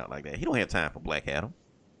year coming out like that. He don't have time for Black Adam.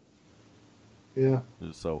 Yeah.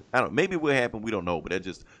 So I don't. Maybe it will happen. We don't know. But I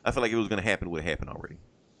feel like if it was gonna happen, it would have happened already.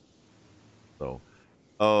 So,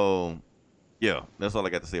 yeah, that's all I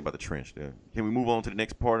got to say about the trench. There. Can we move on to the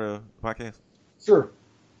next part of the podcast? Sure.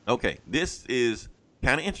 Okay, this is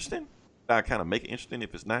kind of interesting. I kind of make it interesting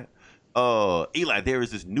if it's not. Eli, there is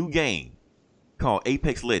this new game called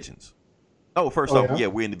Apex Legends. Oh, first off, yeah,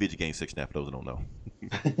 we're in the video game section now, for those who don't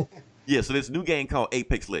know. Yeah, so this new game called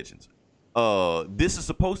Apex Legends. This is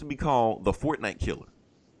supposed to be called the Fortnite Killer.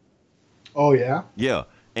 Oh, yeah? Yeah,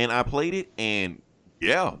 and I played it, and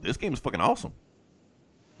yeah, this game is fucking awesome.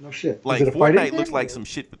 No shit. Like, Is it a fighting Fortnite game, looks like some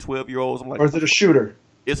shit for 12-year-olds. I'm like, or is it a shooter?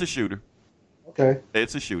 it's a shooter. Okay.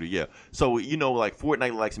 It's a shooter, yeah. So, you know, like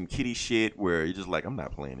Fortnite, like some kiddie shit where you're just like, I'm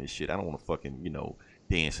not playing this shit. I don't want to fucking, you know,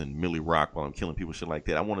 dance and Millie Rock while I'm killing people, shit like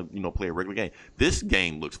that. I want to, you know, play a regular game. This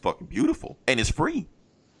game looks fucking beautiful, and it's free.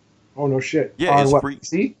 Oh, no shit. Yeah, it's what, free.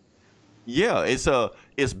 See? Yeah,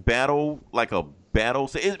 it's battle, like a battle.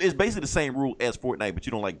 So it's basically the same rule as Fortnite, but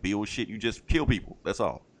you don't like build shit. You just kill people. That's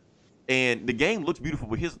all. And the game looks beautiful,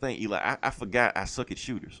 but here's the thing, Eli. I forgot I suck at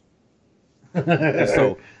shooters.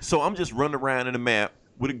 So I'm just running around in the map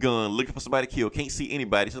with a gun, looking for somebody to kill. Can't see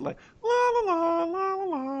anybody. So like, la la la la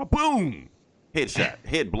la la, boom, headshot,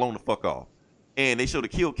 head blown the fuck off. And they show the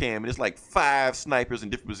kill cam, and it's like 5 snipers in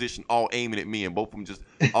different positions, all aiming at me, and all of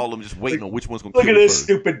them just waiting on which one's gonna. Look kill at me this first.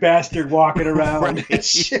 stupid bastard walking around. Right.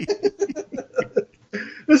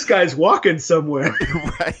 This guy's walking somewhere.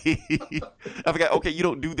 Right. I forgot. Okay, you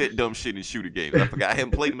don't do that dumb shit in shooter games. I forgot. I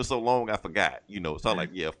haven't played them in so long. I forgot. You know, so I'm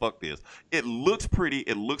like, yeah, fuck this. It looks pretty.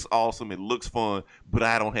 It looks awesome. It looks fun. But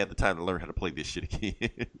I don't have the time to learn how to play this shit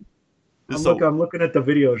again. I'm looking at the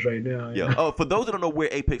videos right now. Yeah. For those that don't know where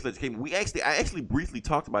Apex Legends came, I actually briefly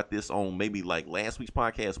talked about this on maybe like last week's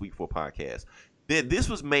podcast, week 4 podcast. This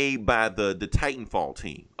was made by the Titanfall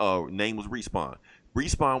team. Name was Respawn.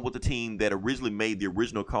 Respawn was the team that originally made the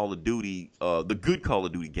original Call of Duty, the good Call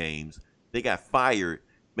of Duty games. They got fired,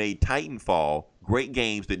 made Titanfall, great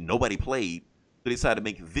games that nobody played. So they decided to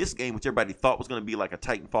make this game, which everybody thought was going to be like a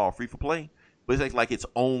Titanfall free for play, but it's like its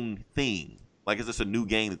own thing. Like it's just a new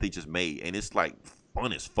game that they just made, and it's like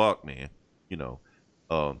fun as fuck, man. You know.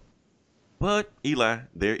 But Eli,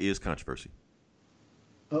 there is controversy.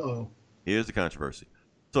 Here's the controversy.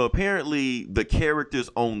 So apparently, the characters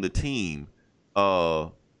on the team. 2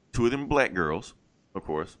 of them are black girls, of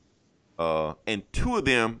course, and 2 of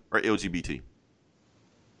them are LGBT.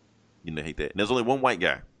 You know, hate that. And there's only 1 white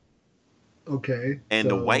guy. Okay. And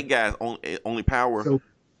the white guy's only power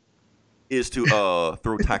is to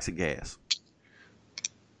throw toxic gas.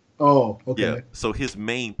 Oh, okay. Yeah. So his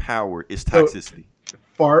main power is toxicity.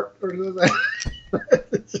 Fart or something.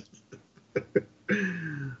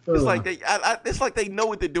 It's like they know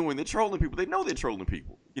what they're doing. They're trolling people. They know they're trolling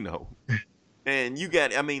people. You know. And you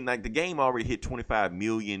got, I mean, like the game already hit 25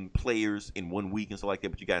 million players in 1 week and stuff like that,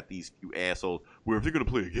 but you got these few assholes where if you're going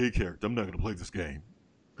to play a gay character, I'm not going to play this game.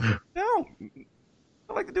 No.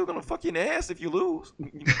 I like the dude going to fuck you in the ass if you lose.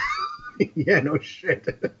 Yeah, no shit.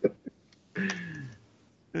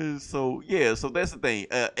 So that's the thing.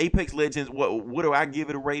 Apex Legends, what do I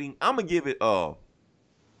give it a rating? I'm going to give it, I'll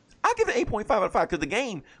give it 8.5 out of 5 because the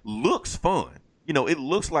game looks fun. You know, it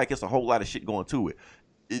looks like it's a whole lot of shit going to it.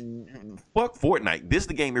 Fuck Fortnite. This is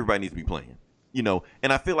the game everybody needs to be playing, you know.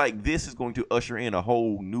 And I feel like this is going to usher in a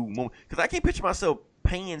whole new moment because I can't picture myself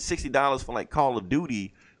paying $60 for like Call of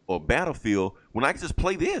Duty or Battlefield when I can just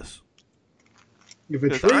play this. If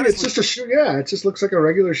it's free, honestly, it's just a shoot. Yeah, it just looks like a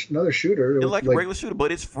regular another shooter. It's like a regular shooter,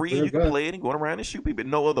 but it's free and you can play it and go around and shoot people.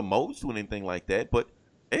 No other modes doing anything like that. But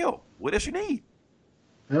hell, what else you need?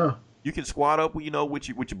 Yeah, you can squad up, you know, with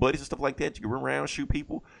your buddies and stuff like that. You can run around, shoot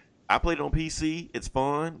people. I played it on PC. It's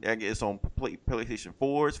fun. It's on PlayStation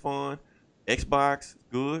 4. It's fun. Xbox,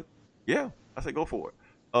 good. Yeah, I say go for it.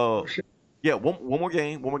 Yeah, one more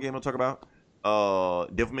game. One more game I'll talk about.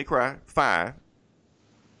 Devil May Cry 5.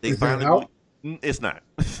 Is that out? It's not.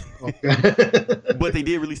 Okay. But they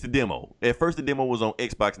did release the demo. At first, the demo was on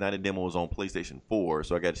Xbox. Now the demo was on PlayStation 4,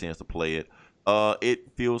 so I got a chance to play it. It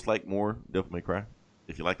feels like more Devil May Cry.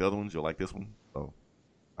 If you like the other ones, you'll like this one. So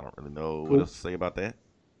I don't really know what else to say about that.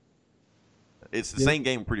 It's the same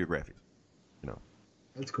game with prettier graphics. You know.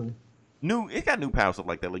 That's cool. It got new power stuff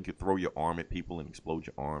like that. Like you could throw your arm at people and explode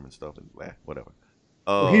your arm and stuff and whatever.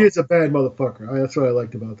 Well, he is a bad motherfucker. That's what I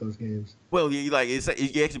liked about those games. Well, you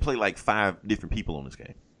actually play like 5 different people on this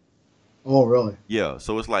game. Oh, really? Yeah,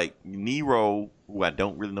 so it's like Nero, who I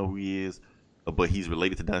don't really know who he is, but he's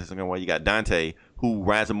related to Dante Sangawa. You got Dante, who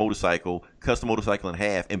rides a motorcycle, cuts the motorcycle in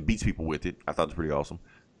half, and beats people with it. I thought it was pretty awesome.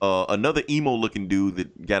 Another emo-looking dude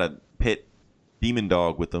that got a pet demon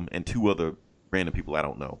dog with him, and 2 other random people I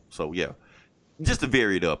don't know. So, yeah, just to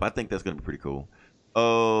vary it up. I think that's going to be pretty cool.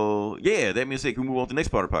 Yeah, that means we can move on to the next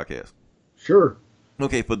part of the podcast. Sure.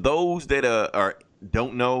 Okay, for those that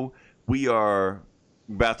don't know, we are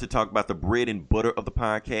about to talk about the bread and butter of the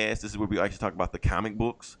podcast. This is where we actually talk about the comic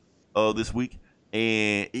books this week.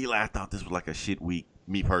 And Eli, I thought this was like a shit week,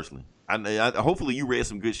 me personally. I hopefully you read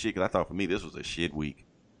some good shit, because I thought for me this was a shit week.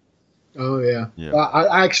 Oh, yeah. Yeah.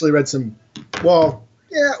 I actually read some, one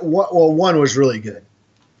was really good.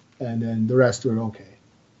 And then the rest were okay.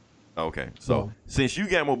 Okay, so since you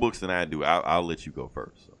got more books than I do, I'll let you go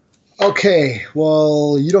first. So. Okay,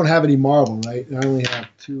 well, you don't have any Marvel, right? I only have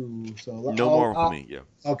 2. So no Marvel for me, yeah.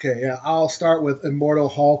 Okay, yeah. I'll start with Immortal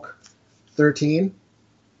Hulk 13.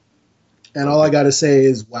 And all I got to say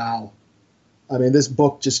is, wow. I mean, this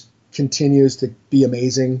book just continues to be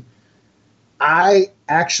amazing. I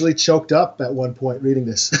actually choked up at one point reading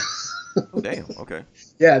this. Oh, damn, okay.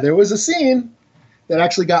 Yeah, there was a scene that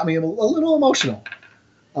actually got me a little emotional.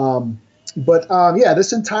 Yeah,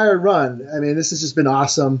 this entire run, I mean, this has just been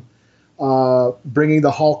awesome. Bringing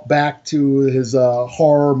the Hulk back to his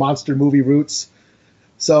horror monster movie roots.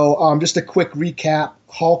 So just a quick recap.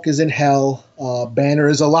 Hulk is in hell. Banner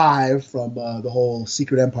is alive from the whole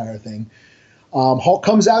Secret Empire thing. Hulk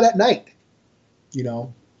comes out at night. You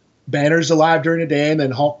know, Banner's alive during the day, and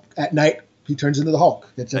then Hulk at night, he turns into the Hulk.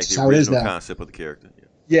 That's like just how it is now. Concept of the character.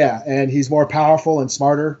 Yeah, and he's more powerful and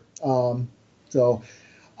smarter. And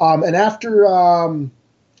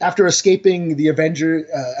after escaping the Avenger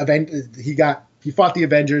he fought the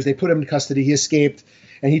Avengers. They put him in custody. He escaped,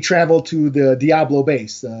 and he traveled to the Diablo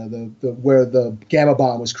base, where the Gamma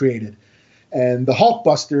Bomb was created. And the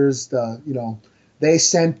Hulkbusters, they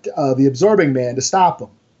sent the Absorbing Man to stop him.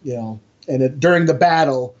 You know, and during the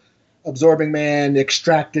battle, Absorbing Man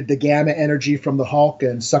extracted the gamma energy from the Hulk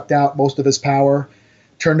and sucked out most of his power,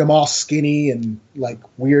 turned him all skinny and like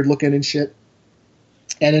weird looking and shit.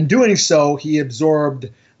 And in doing so, he absorbed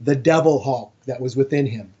the Devil Hulk that was within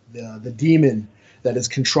him, the demon that is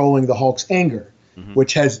controlling the Hulk's anger,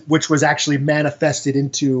 which was actually manifested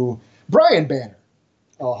into Brian Banner,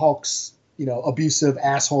 Hulk's abusive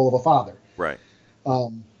asshole of a father. Right.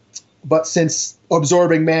 But since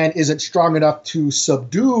Absorbing Man isn't strong enough to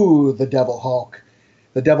subdue the Devil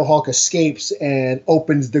Hulk escapes and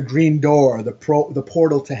opens the green door, the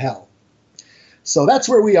portal to hell. So that's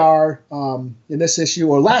where we are in this issue,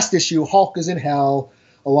 or last issue. Hulk is in hell,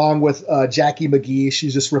 along with Jackie McGee.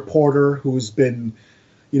 She's this reporter who's been,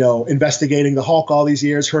 investigating the Hulk all these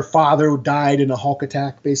years. Her father died in a Hulk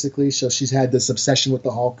attack, basically, so she's had this obsession with the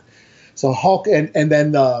Hulk. So Hulk, and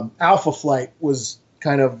then Alpha Flight was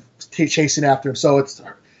kind of chasing after him. So it's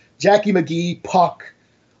Jackie McGee, Puck,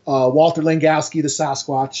 Walter Langowski, the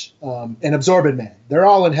Sasquatch, and Absorbing Man. They're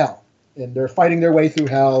all in hell, and they're fighting their way through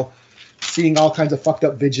hell, seeing all kinds of fucked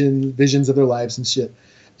up visions of their lives and shit.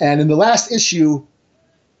 And in the last issue,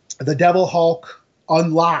 the Devil Hulk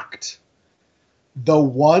unlocked the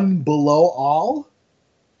One Below All.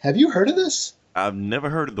 Have you heard of this? I've never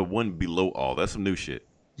heard of the One Below All. That's some new shit.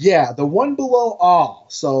 Yeah, the One Below All.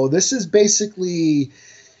 So this is basically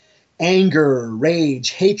anger,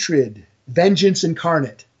 rage, hatred, vengeance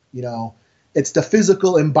incarnate. It's the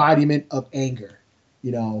physical embodiment of anger.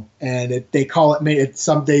 And they call it.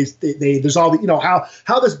 Some days there's all the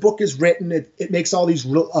how this book is written. It makes all these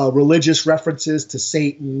religious references to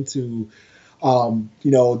Satan, to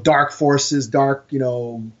dark forces, dark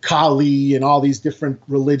Kali, and all these different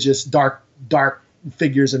religious dark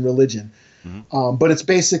figures in religion. Mm-hmm. But it's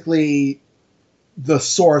basically the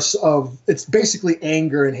source of. It's basically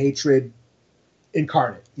anger and hatred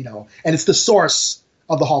incarnate. And it's the source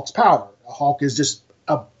of the Hulk's power. A Hulk is just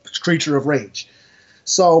a creature of rage.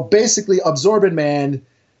 So basically, Absorbent Man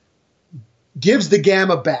gives the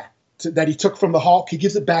Gamma back that he took from the Hulk. He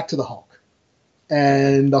gives it back to the Hulk,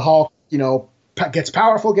 and the Hulk, gets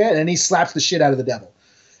powerful again, and he slaps the shit out of the Devil.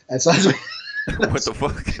 And so what the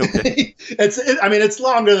fuck? Okay. It's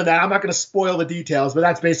longer than that. I'm not going to spoil the details, but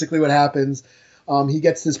that's basically what happens. He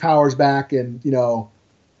gets his powers back, and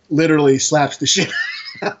literally slaps the shit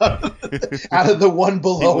out of the one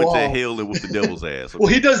below. He went all. to hell and whooped the Devil's ass. Okay.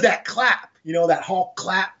 Well, he does that clap, that Hulk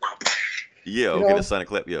clap. Yeah, okay, the sonic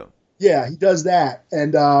clap, yeah. Yeah, he does that,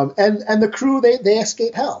 and the crew they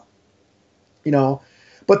escape hell,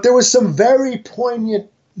 But there was some very poignant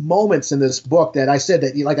moments in this book that I said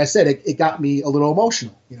that, like I said, it got me a little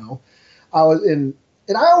emotional. I was in,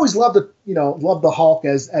 and I always loved the Hulk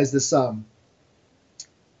as this how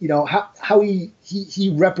he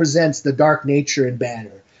represents the dark nature in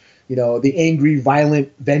Banner. The angry,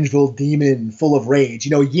 violent, vengeful demon full of rage.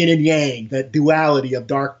 Yin and yang, that duality of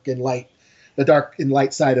dark and light. The dark and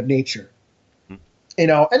light side of nature,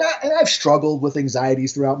 and I've struggled with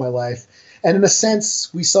anxieties throughout my life, and in a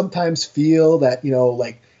sense, we sometimes feel that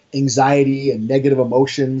like anxiety and negative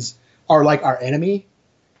emotions are like our enemy.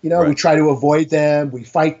 Right. We try to avoid them, we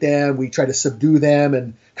fight them, we try to subdue them,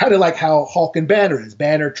 and kind of like how Hulk and Banner is.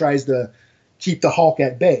 Banner tries to keep the Hulk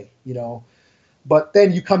at bay, but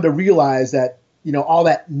then you come to realize that all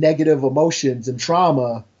that negative emotions and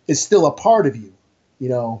trauma is still a part of you,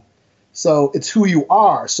 So it's who you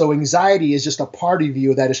are. So anxiety is just a part of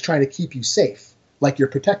you that is trying to keep you safe, like your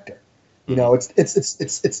protector. It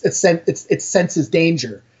senses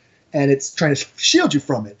danger, and it's trying to shield you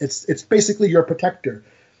from it. It's basically your protector,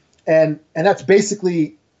 and that's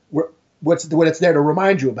basically what it's there to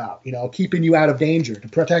remind you about. Keeping you out of danger, to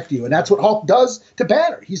protect you, and that's what Hulk does to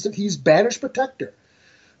Banner. He's Banner's protector.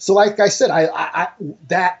 So, like I said, I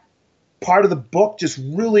that part of the book just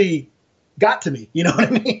really got to me, you know what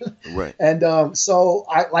I mean? Right. And so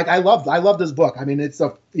I love this book. I mean, it's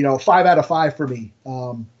a 5 out of 5 for me.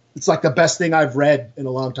 It's like the best thing I've read in a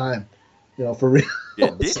long time, for real.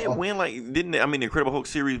 Yeah, didn't it win the Incredible Hulk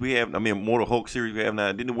series we have? Immortal Hulk series we have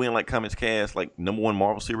now. Didn't it win like Comics Cast like #1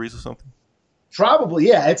 Marvel series or something? Probably,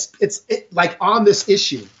 yeah. It's like on this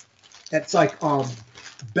issue. It's like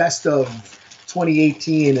best of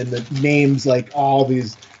 2018, and the names like all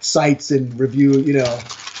these sites and review,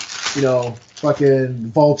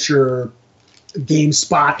 fucking Vulture,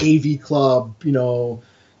 GameSpot, AV Club,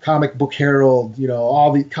 Comic Book Herald,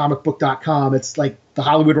 all the comicbook.com. It's like the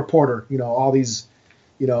Hollywood Reporter, all these,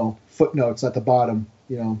 footnotes at the bottom,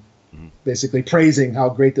 basically praising how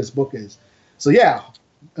great this book is. So yeah,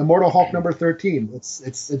 Immortal Hulk number 13. It's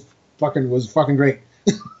was fucking great.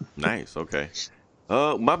 Nice. Okay.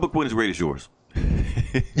 My book win is great as yours.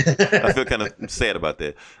 I feel kind of sad about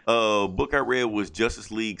that. Book I read was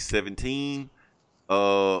Justice League 17.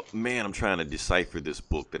 Man, I'm trying to decipher this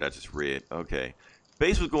book that I just read. Okay.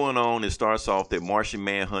 Basically what's going on, it starts off that Martian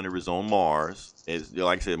Manhunter is on Mars. As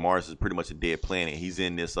like I said, Mars is pretty much a dead planet. He's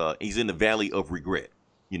in this he's in the Valley of Regret,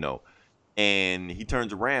 and he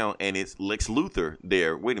turns around and it's Lex Luthor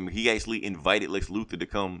there. Wait a minute, he actually invited Lex Luthor to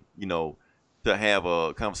come, to have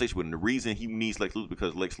a conversation with him. The reason he needs Lex Luthor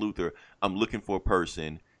because Lex Luthor, I'm looking for a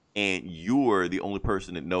person, and you're the only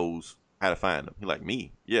person that knows how to find them. He's like,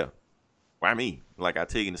 me? Yeah. Why me? Like, I'll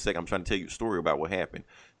tell you in a second. I'm trying to tell you a story about what happened.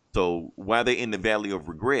 So while they're in the Valley of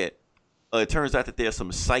Regret, it turns out that there's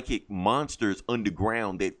some psychic monsters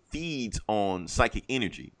underground that feeds on psychic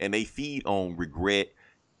energy, and they feed on regret,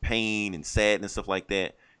 pain, and sadness, stuff like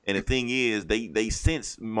that. And the thing is, they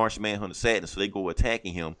sense Martian Manhunter's sadness, so they go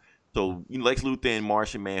attacking him. So Lex Luthor and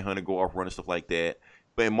Martian Manhunter go off running, stuff like that.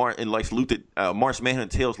 But Martian Manhunter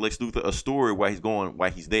tells Lex Luthor a story why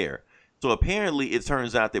he's there. So apparently, it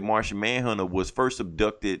turns out that Martian Manhunter was first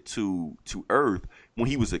abducted to Earth when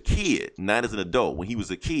he was a kid, not as an adult. When he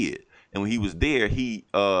was a kid, and when he was there, he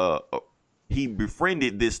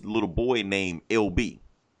befriended this little boy named LB,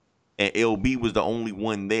 and LB was the only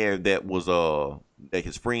one there that was like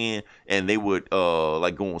his friend, and they would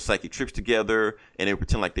like go on psychic trips together, and they would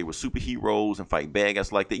pretend like they were superheroes and fight bad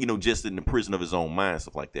guys like that, just in the prison of his own mind,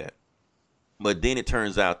 stuff like that. But then it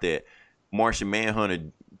turns out that Martian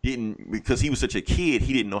Manhunter didn't, because he was such a kid,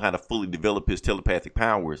 he didn't know how to fully develop his telepathic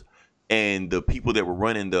powers, and the people that were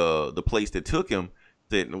running the place that took him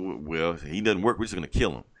said, well, he doesn't work, we're just gonna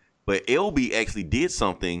kill him. But LB actually did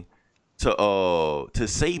something to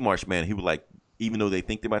save Martian Manhunter. He was like, even though they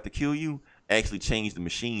think they're about to kill you, actually change the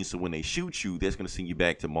machine so when they shoot you, that's going to send you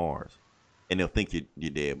back to Mars, and they'll think you're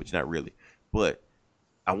dead, but you're not really. But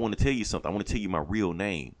I want to tell you something. I want to tell you my real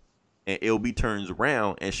name. And LB turns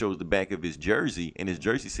around and shows the back of his jersey, and his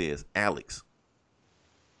jersey says Alex,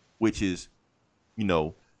 which is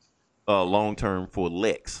long term for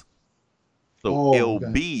Lex. So Oh,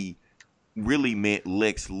 LB really meant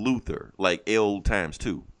Lex Luthor, like L times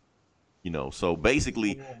 2. So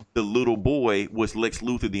basically the little boy was Lex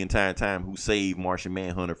Luthor the entire time, who saved Martian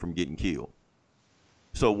Manhunter from getting killed.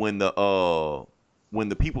 So when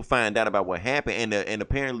the people find out about what happened, and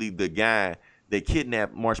apparently the guy that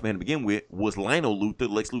kidnapped Martian Manhunter to begin with was Lionel Luthor,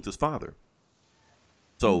 Lex Luthor's father.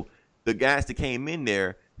 So the guys that came in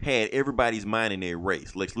there had everybody's mind in their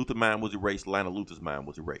erased. Lex Luthor's mind was erased. Lionel Luthor's mind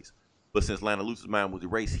was erased. But since Lionel Luthor's mind was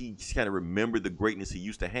erased, he just kind of remembered the greatness he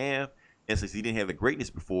used to have. And since he didn't have the greatness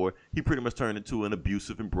before, he pretty much turned into an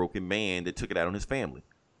abusive and broken man that took it out on his family,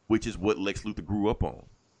 which is what Lex Luthor grew up on.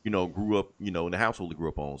 In the household he grew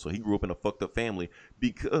up on. So he grew up in a fucked up family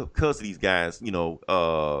because these guys,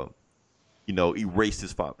 erased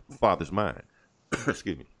his father's mind.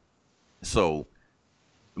 Excuse me. So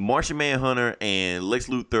Martian Manhunter and Lex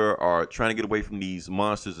Luthor are trying to get away from these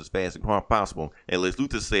monsters as fast as possible. And Lex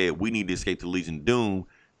Luthor said, we need to escape to Legion of Doom.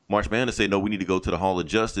 Martian Manhunter said, no, we need to go to the Hall of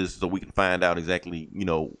Justice so we can find out exactly,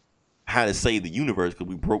 how to save the universe, because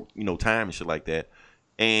we broke, time and shit like that.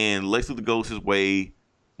 And Lex Luthor goes his way.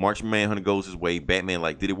 Martian Manhunter goes his way. Batman,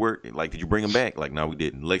 did it work? Did you bring him back? No, we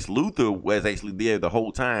didn't. Lex Luthor was actually there the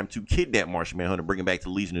whole time to kidnap Martian Manhunter, bring him back to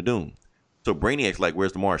Legion of Doom. So Brainiac's like,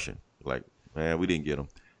 where's the Martian? Man, we didn't get him.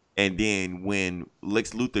 And then when Lex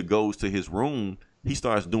Luthor goes to his room, he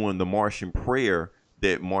starts doing the Martian prayer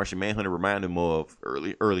that Martian Manhunter reminded him of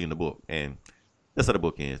early in the book. And that's how the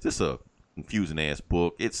book ends. This is a confusing ass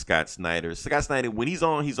book. It's Scott Snyder. Scott Snyder, when he's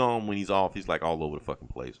on, he's on. When he's off, he's all over the fucking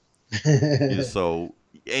place. So,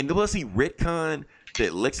 and plus he retconned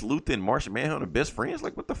that Lex Luthor and Martian Manhunter are best friends.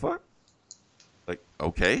 What the fuck?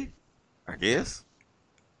 Okay, I guess.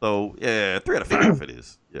 So yeah, 3 out of 5 for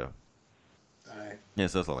this. Yeah. All right.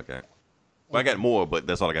 Yes, that's all I got. Well, I got more, but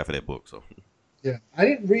that's all I got for that book. So. Yeah, I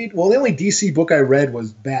didn't read. Well, the only DC book I read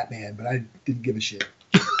was Batman, but I didn't give a shit.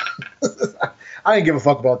 I didn't give a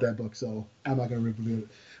fuck about that book, so I'm not going to review it.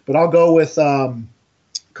 But I'll go with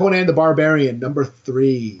Conan the Barbarian, number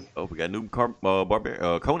 3. Oh, we got new Conan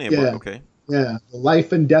Yeah. book. Okay. Yeah, The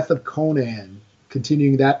Life and Death of Conan.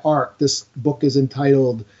 Continuing that arc. This book is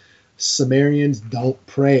entitled Sumerians Don't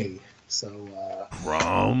Pray. So,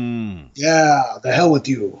 yeah, the hell with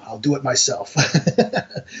you. I'll do it myself.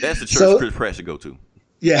 That's the church Chris Pratt should go to.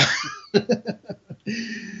 Yeah.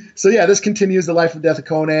 So, yeah, this continues The Life and Death of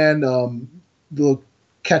Conan. We'll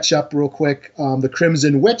catch up real quick. The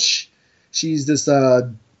Crimson Witch. She's this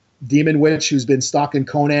demon witch who's been stalking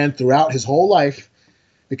Conan throughout his whole life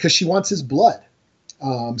because she wants his blood.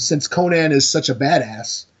 Since Conan is such a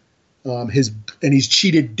badass, and he's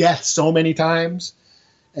cheated death so many times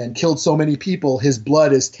and killed so many people, his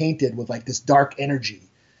blood is tainted with this dark energy.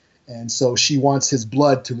 And so she wants his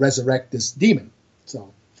blood to resurrect this demon.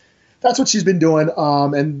 So that's what she's been doing.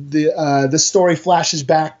 And this story flashes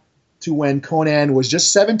back to when Conan was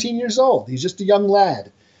just 17 years old. He's just a young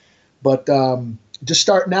lad. But just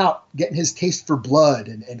starting out, getting his taste for blood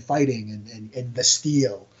and fighting and the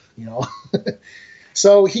steel,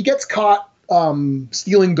 So he gets caught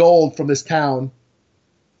stealing gold from this town,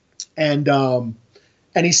 and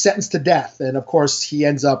he's sentenced to death. And of course, he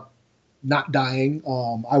ends up not dying.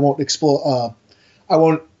 I won't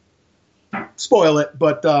spoil it,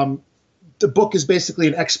 but the book is basically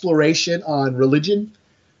an exploration on religion.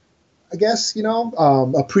 I guess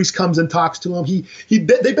a priest comes and talks to him.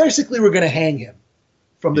 They basically were going to hang him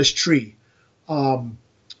from this tree,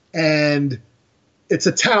 and it's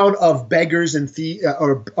a town of beggars and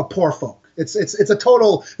or poor folk. It's a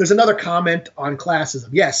total. There's another comment on classism.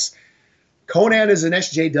 Yes, Conan is an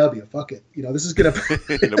SJW. Fuck it. This is gonna.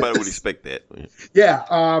 Nobody would expect that.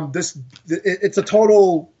 Yeah. It's a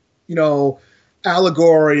total.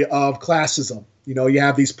 Allegory of classism. You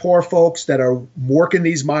have these poor folks that are working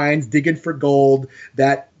these mines, digging for gold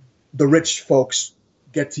that the rich folks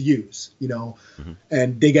get to use.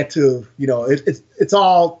 And they get to. It's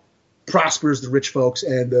all prospers the rich folks,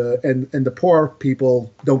 and the poor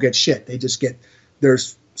people don't get shit. They just they're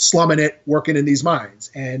slumming it, working in these mines.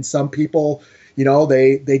 And some people,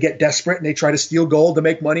 they get desperate and they try to steal gold to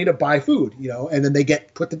make money to buy food, and then they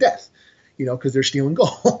get put to death, because they're stealing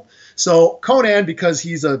gold. So Conan, because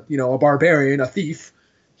he's a barbarian, a thief,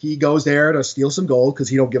 he goes there to steal some gold because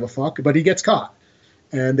he don't give a fuck, but he gets caught,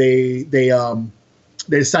 and they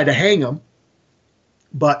decide to hang him,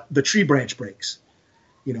 but the tree branch breaks,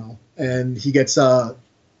 and he gets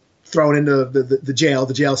thrown into the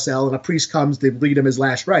jail cell, and a priest comes to read him his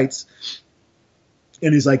last rites,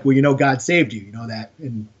 and he's like, well, God saved you, that,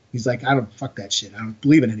 and he's like, I don't fuck that shit, I don't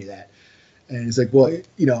believe in any of that. And he's like, well,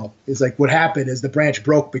 it's like what happened is the branch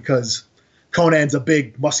broke because Conan's a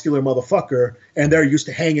big muscular motherfucker, and they're used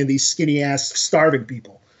to hanging these skinny ass starving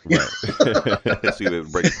people. Right. So you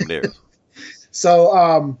would break it from there.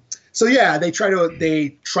 So yeah, they try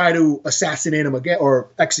to assassinate him again or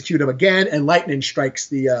execute him again, and lightning strikes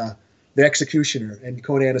the executioner, and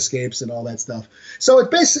Conan escapes and all that stuff. So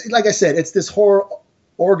it basically, like I said, it's this whole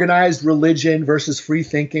organized religion versus free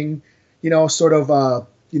thinking, sort of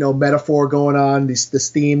metaphor going on. This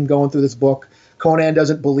theme going through this book. Conan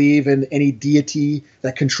doesn't believe in any deity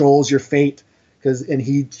that controls your fate because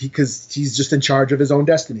he's just in charge of his own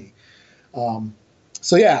destiny.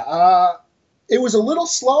 So yeah, it was a little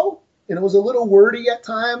slow and it was a little wordy at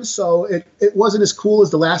times, so it wasn't as cool as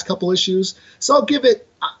the last couple issues. So I'll give it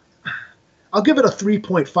a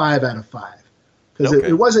 3.5 out of 5 because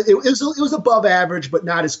it was above average, but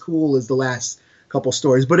not as cool as the last couple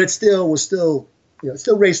stories. But it still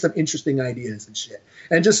raised some interesting ideas and shit,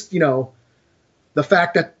 and just the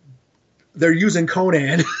fact that they're using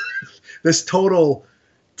Conan, this total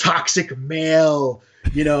toxic male,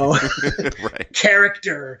 right.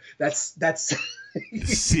 character that's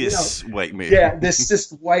cis white male. Yeah, this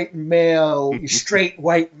cis white male, straight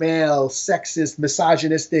white male, sexist,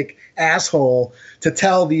 misogynistic asshole to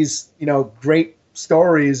tell these, great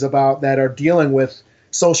stories about that are dealing with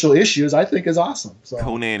social issues, I think is awesome. So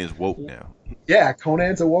Conan is woke now. Yeah,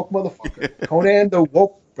 Conan's a woke motherfucker. Conan the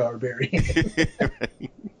woke barbarian.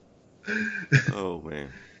 Oh man.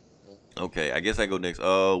 Okay, I guess I go next.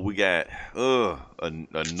 We got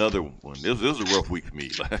another one. This was a rough week for me.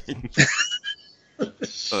 All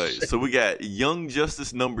right, so we got Young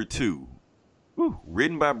Justice #2,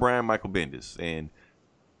 written by Brian Michael Bendis, and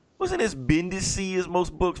wasn't as Bendis-y as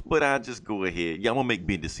most books, but I'll just go ahead. Yeah, I'm gonna make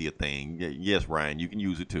Bendis-y a thing. Yes, Ryan, you can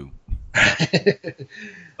use it too.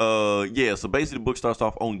 Yeah, so basically the book starts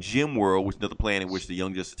off on Gem World, which is another planet which the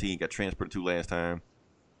Young Justice team got transported to last time.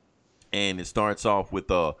 And it starts off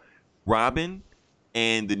with Robin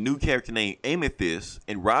and the new character named Amethyst,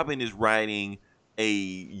 and Robin is riding a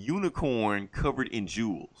unicorn covered in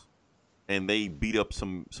jewels. And they beat up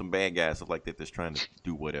some bad guys, stuff like that, that's trying to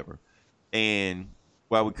do whatever. And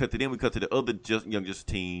while we cut to them, we cut to the other Young Justice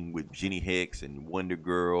team with Jenny Hex and Wonder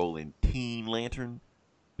Girl and Teen Lantern.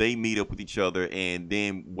 They meet up with each other, and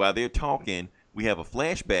then while they're talking, we have a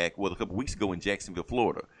flashback, a couple weeks ago in Jacksonville,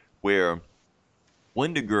 Florida, where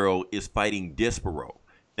Wonder Girl is fighting Despero.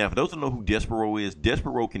 Now, for those who don't know who Despero is,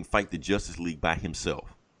 Despero can fight the Justice League by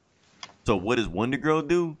himself. So what does Wonder Girl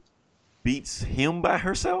do? Beats him by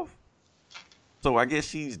herself? So I guess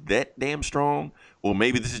she's that damn strong. Or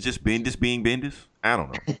maybe this is just Bendis being Bendis. I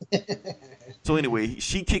don't know. So anyway,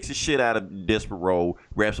 she kicks the shit out of Despero,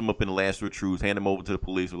 wraps him up in the last of truths, hand him over to the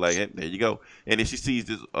police. We're like, hey, there you go. And then she sees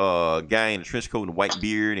this guy in a trench coat and a white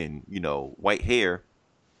beard and, white hair.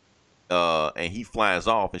 And he flies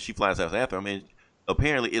off, and she flies out after him. And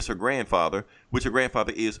apparently it's her grandfather, which her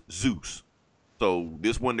grandfather is Zeus. So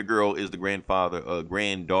this Wonder Girl is the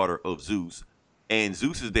granddaughter of Zeus. And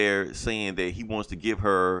Zeus is there saying that he wants to give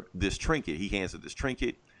her this trinket. He hands her this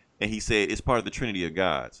trinket, and he said it's part of the Trinity of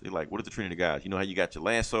Gods. They're like, what is the Trinity of Gods? You know how you got your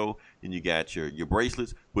lasso, and you got your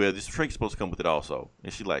bracelets? Well, this trinket's supposed to come with it also.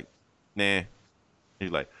 And she's like, nah. And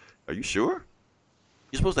he's like, are you sure?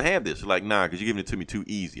 You're supposed to have this. She's like, nah, because you're giving it to me too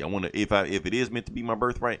easy. I want to, if it is meant to be my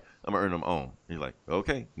birthright, I'm going to earn it on my own. And he's like,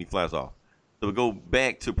 okay. And he flies off. So we go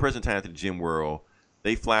back to present time to the Gem World.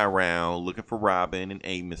 They fly around looking for Robin and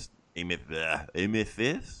Amethyst.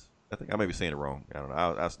 I think I may be saying it wrong. I don't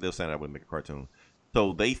know. They'll sound like I would make a cartoon.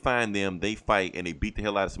 So they find them, they fight, and they beat the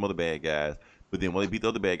hell out of some other bad guys. But then when they beat the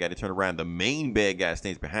other bad guy, they turn around. The main bad guy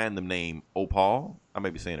stands behind them named Opal. I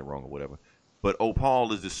may be saying it wrong or whatever. But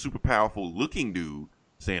Opal is this super powerful looking dude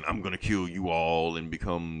saying, I'm going to kill you all and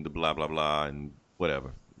become the blah, blah, blah, and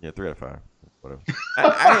whatever. Yeah, 3 out of 5. Whatever.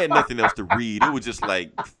 I had nothing else to read. It was just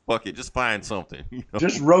like, fuck it, just find something.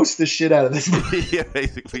 Just roast the shit out of this movie. Yeah,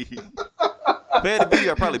 basically. If I had a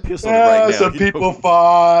video, I'd probably piss on it right now. Some people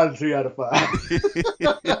fought 3 out of 5.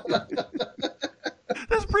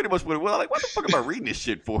 That's pretty much what it was. Like, what the fuck am I reading this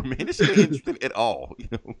shit for, man? This shit ain't interesting at all.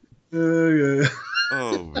 Yeah.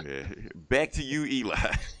 Oh, man. Back to you,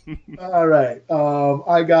 Eli. All right.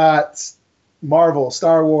 I got Marvel,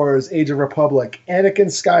 Star Wars, Age of Republic, Anakin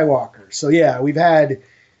Skywalker. So, yeah, we've had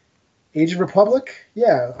Age of Republic.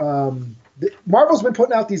 Yeah. Marvel's been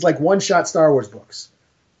putting out these, one-shot Star Wars books,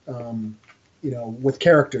 with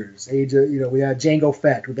characters. We had Jango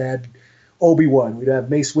Fett. We've had Obi-Wan. We'd have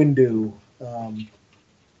Mace Windu.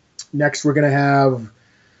 Next, we're going to have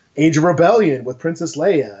Age of Rebellion with Princess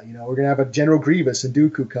Leia. We're going to have a General Grievous and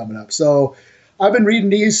Dooku coming up. So I've been reading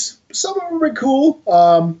these. Some of them have been cool.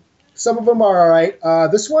 Some of them are all right.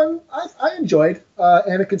 This one I enjoyed.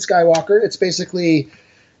 Anakin Skywalker. It's basically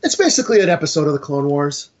an episode of the Clone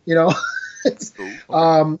Wars. You know, it's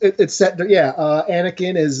set. Yeah,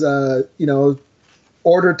 Anakin is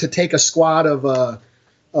ordered to take a squad of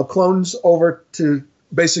clones over to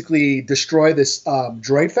basically destroy this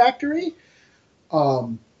droid factory.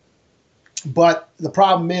 But the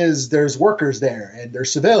problem is there's workers there and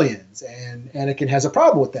there's civilians, and Anakin has a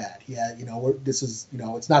problem with that. Yeah, this is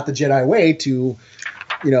it's not the Jedi way to,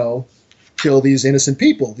 kill these innocent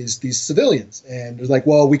people, these civilians. And it's like,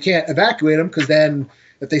 well, we can't evacuate them because then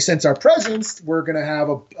if they sense our presence, we're going to have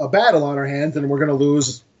a battle on our hands and we're going to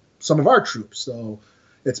lose some of our troops. So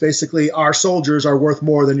it's basically our soldiers are worth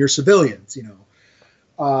more than your civilians,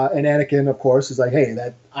 And Anakin, of course, is like, hey,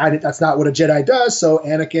 that's not what a Jedi does. So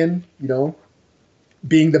Anakin,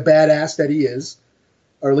 being the badass that he is,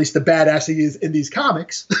 or at least the badass he is in these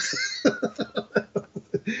comics,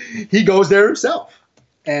 he goes there himself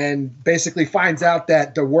and basically finds out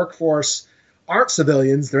that the workforce aren't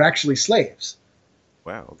civilians, they're actually slaves.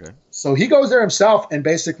 Wow, okay. So he goes there himself and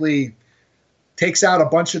basically takes out a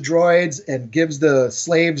bunch of droids and gives the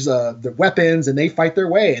slaves the weapons, and they fight their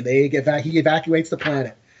way, and he evacuates the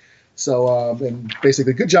planet. So, and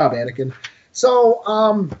basically, good job, Anakin.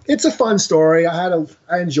 So, it's a fun story. I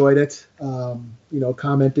enjoyed it.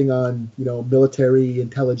 Commenting on military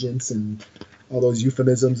intelligence and all those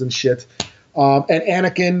euphemisms and shit. And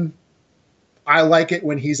Anakin, I like it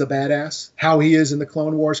when he's a badass. How he is in the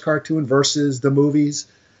Clone Wars cartoon versus the movies.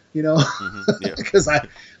 Because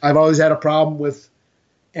I've always had a problem with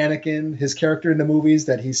Anakin, his character in the movies,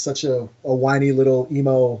 that he's such a whiny little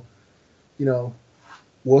emo,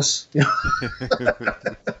 wuss. That's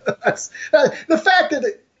the fact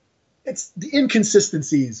that it's the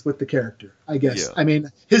inconsistencies with the character, I guess. Yeah. I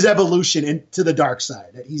mean, his evolution into the dark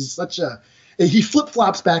side. He's he flip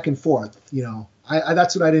flops back and forth.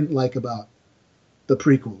 That's what I didn't like about the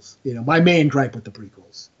prequels. My main gripe with the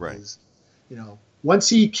prequels, right? Is, once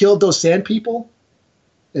he killed those sand people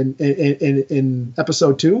in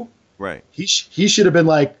episode 2, right? He should have been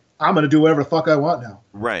like, I'm going to do whatever the fuck I want now.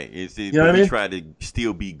 Right. You know what I mean? Tried to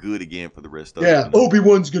still be good again for the rest of it.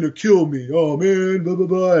 Obi-Wan's going to kill me. Oh, man, blah, blah,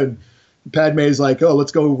 blah. And Padme's like, oh,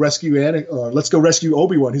 let's go rescue let's go rescue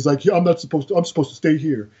Obi-Wan. He's like, yeah, I'm supposed to stay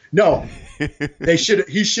here. No.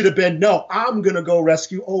 He should have been, no, I'm going to go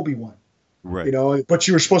rescue Obi-Wan. Right. But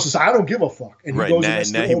you were supposed to say, I don't give a fuck. And right. He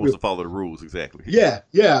goes now he wants to follow the rules. Exactly. Yeah.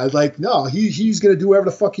 Like, no, he's going to do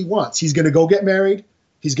whatever the fuck he wants. He's going to go get married.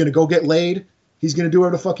 He's going to go get laid. He's going to do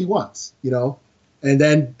whatever the fuck he wants, And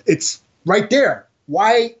then it's right there.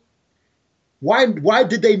 Why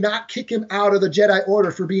did they not kick him out of the Jedi Order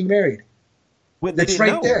for being married? Well, That's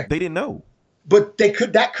right there. They didn't know. But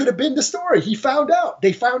that could have been the story. He found out.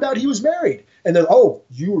 They found out he was married. And then,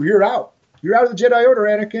 you're out. You're out of the Jedi Order,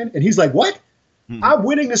 Anakin. And he's like, what? Mm-hmm. I'm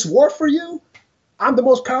winning this war for you? I'm the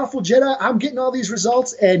most powerful Jedi. I'm getting all these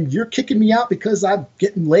results, and you're kicking me out because I'm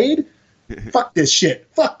getting laid? Fuck this shit.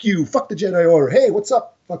 Fuck you. Fuck the Jedi Order. Hey, what's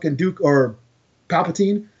up, fucking Duke or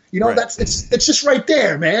Palpatine? Right. It's just right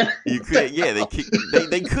there, man. They could.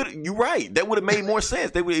 You're right. That would have made more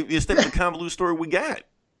sense. They would, instead of the convoluted story we got.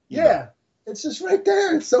 Yeah, it's just right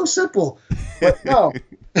there. It's so simple. But no,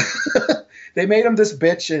 they made him this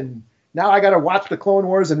bitch, and now I got to watch the Clone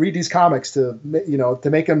Wars and read these comics to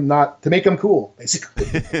make him cool, basically.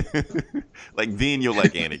 Like then you'll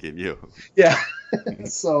like Anakin, yo. Yeah.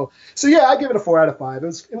 So yeah, I give it a 4 out of 5.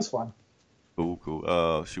 It was fun.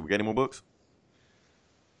 Cool. Shoot, we got any more books?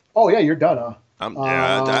 Oh yeah, you're done, huh?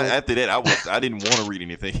 After that, I didn't want to read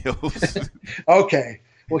anything else. Okay.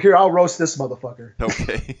 Well, here, I'll roast this motherfucker.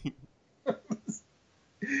 Okay.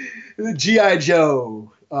 G.I.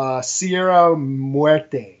 Joe, Sierra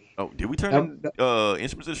Muerte. Oh, did we turn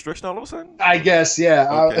Instruments of Destruction all of a sudden? I guess,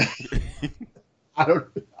 yeah. Okay.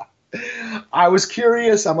 I was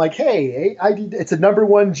curious. I'm like, hey, it's a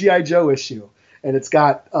 #1 G.I. Joe issue, and it's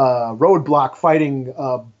got Roadblock fighting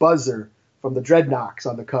Buzzer from the Dreadnoks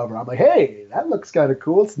on the cover. I'm like, hey, that looks kind of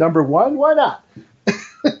cool. It's #1. Why not?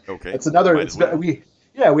 Okay. It's another. We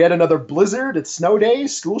had another blizzard. It's snow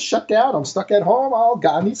days. School shut down. I'm stuck at home.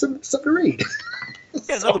 I need something to read.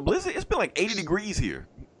 Yeah, another blizzard. It's been like 80 degrees here.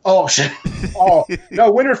 Oh shit! Oh no,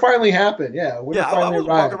 winter finally happened. Yeah, winter finally I was arrived.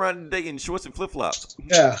 walking around today in shorts and flip flops.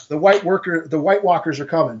 Yeah, the White Walkers are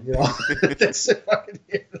coming. That's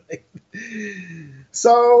fucking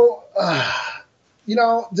so.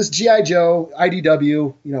 This G.I. Joe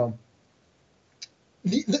IDW.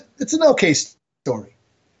 It's an okay story.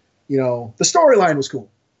 The storyline was cool.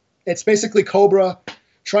 It's basically Cobra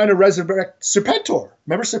trying to resurrect Serpentor.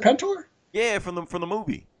 Remember Serpentor? Yeah, from the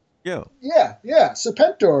movie. Yeah. Yeah.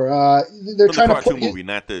 Serpentor. They're From the trying to cartoon put movie,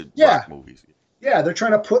 not the Yeah. rock movies. Yeah, they're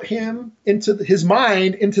trying to put him into his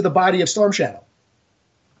mind into the body of Storm Shadow.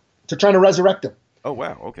 They're trying to resurrect him. Oh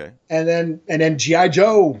wow, okay. And then G.I.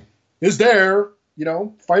 Joe is there,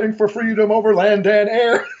 fighting for freedom over land and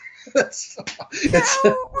air. it's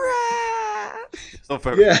So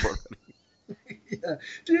favorite Yeah. part. yeah.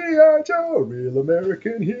 G.I. Joe, real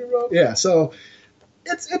American hero. Yeah, so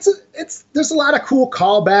it's there's a lot of cool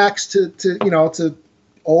callbacks to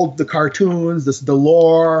the cartoons, the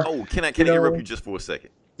lore. Oh, can I you know. interrupt you just for a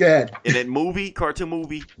second? Yeah. In that cartoon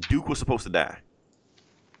movie, Duke was supposed to die.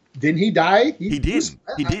 Didn't he die? He didn't.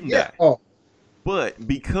 He didn't yeah. die. Oh, But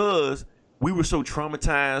because we were so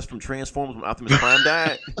traumatized from Transformers when Optimus Prime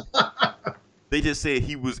died, they just said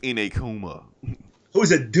he was in a coma.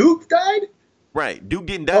 who's it? Duke died? Right. Duke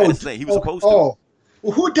didn't die in this thing. He was supposed to. Oh,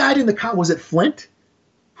 well, who died in the comic? Was it Flint?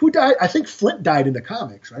 Who died? I think Flint died in the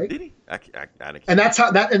comics, right? Did he? I can't. And that's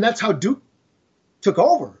how Duke took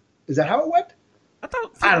over. Is that how it went? I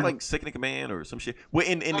thought I don't like second in command or some shit. Well,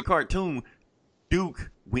 in the cartoon, Duke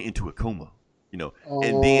went into a coma,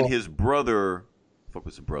 and then his brother, fuck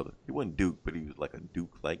was his brother? He wasn't Duke, but he was like a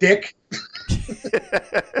Duke, like Dick.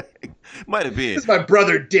 Might have been. This is my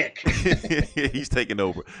brother Dick. He's taking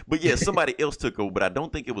over. But yeah, somebody else took over, but I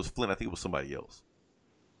don't think it was Flint. I think it was somebody else.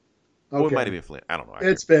 Or it might have been Flint. I don't know.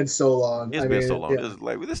 It's been so long. It's been so long.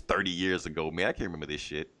 Yeah. It was this 30 years ago, man. I can't remember this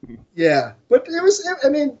shit. Yeah, but it was. I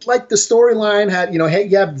mean, like the storyline had, you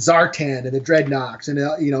have Zartan and the Dreadnoks,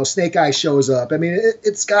 and Snake Eyes shows up. I mean,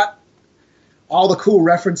 it's got all the cool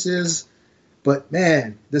references, but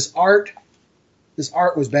man, this art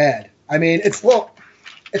was bad. I mean, it's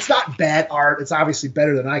not bad art. It's obviously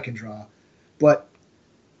better than I can draw, but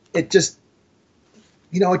it just.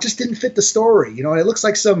 It just didn't fit the story. It looks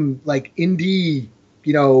like some like indie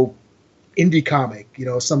comic,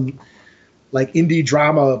 some like indie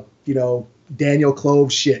drama, Daniel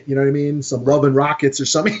Clove shit. You know what I mean? Some Love and Rockets or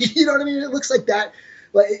something. You know what I mean? It looks like that.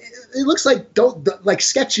 Like it looks like like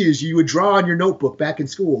sketches you would draw on your notebook back in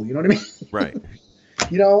school. You know what I mean? Right.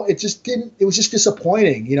 It just didn't. It was just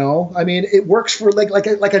disappointing. I mean, it works for like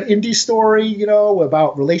an indie story.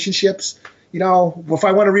 About relationships. If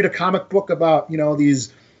I want to read a comic book about,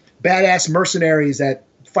 these badass mercenaries that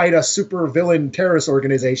fight a super villain terrorist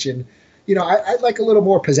organization, I'd like a little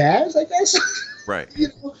more pizzazz, I guess. Right.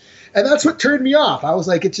 And that's what turned me off. I was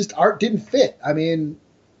like, it just art didn't fit. I mean,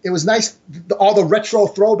 it was nice. All the retro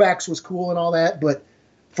throwbacks was cool and all that, but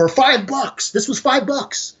for $5, this was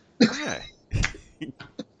 $5. Right.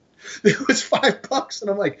 It was $5,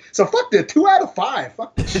 and I'm like, so fuck that. 2 out of 5.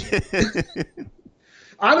 Fuck this shit.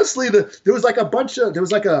 Honestly, there was like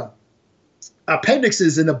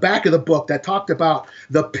appendixes in the back of the book that talked about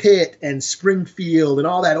the pit and Springfield and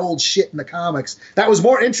all that old shit in the comics. That was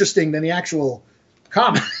more interesting than the actual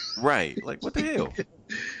comic. Right. Like, what the hell?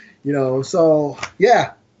 So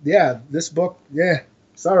yeah, this book, yeah.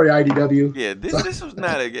 Sorry, IDW. Yeah, this was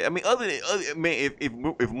not a. I mean, man,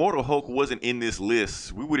 if Mortal Hulk wasn't in this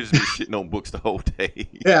list, we would have just been shitting on books the whole day.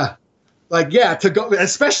 Yeah. Like, yeah, to go,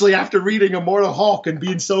 especially after reading Immortal Hulk and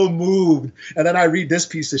being so moved, and then I read this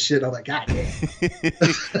piece of shit. I'm like, God damn.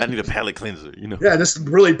 I need a palate cleanser, Yeah, this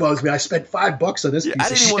really bugs me. I spent $5 on this piece I of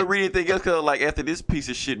didn't shit. want to read anything else because, like, after this piece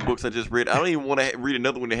of shit books I just read, I don't even want to read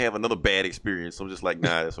another one to have another bad experience. So I'm just like,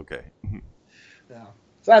 nah, that's okay. Yeah.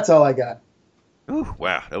 So that's all I got. Ooh,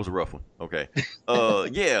 wow, that was a rough one. Okay.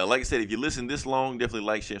 Yeah, like I said, if you listen this long, definitely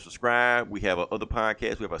like, share, subscribe. We have our other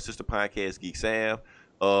podcasts. We have our sister podcast, Geek Sav.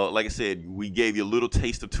 Like I said, we gave you a little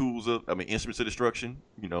taste of Instruments of Destruction,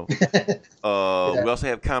 Yeah. We also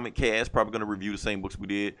have Comic Cast, probably going to review the same books we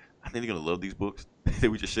did. I think they're going to love these books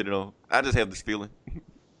that we just shitted on. I just have this feeling.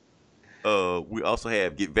 We also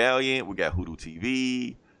have Get Valiant. We got Hoodoo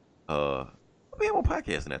TV. We have one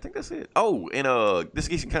podcast, and I think that's it. Oh, and This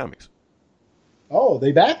Geeks and Comics. Oh,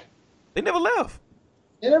 they back? They never left.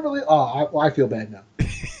 They never leave? Oh, I feel bad now.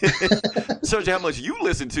 Shows you how much you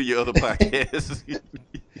listen to your other podcasts.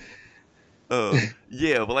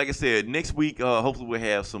 Yeah, but like I said, next week, hopefully we'll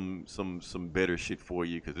have some better shit for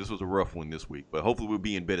you because this was a rough one this week. But hopefully we'll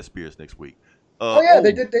be in better spirits next week.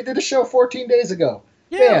 They did a show 14 days ago.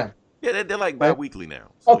 Yeah, Damn. Yeah, they're like bi-weekly now.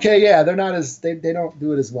 So Okay, yeah, they're not as they don't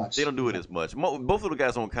do it as much. They don't do it as much. Both of the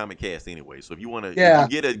guys on Comic Cast anyway. So if you want to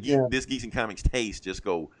get this Geeks and Comics taste, just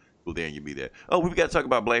go there and you'll be there. Oh, we've got to talk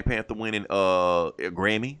about Black Panther winning a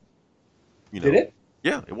Grammy. Did it?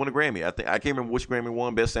 Yeah, it won a Grammy. I can't remember which Grammy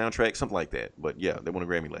won, best soundtrack, something like that. But yeah, they won a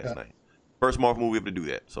Grammy last night. First Marvel movie ever to do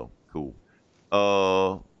that. So cool.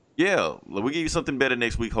 Yeah, we'll give you something better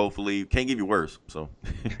next week. Hopefully, can't give you worse. So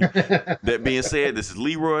that being said, this is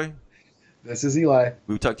Leroy. This is Eli.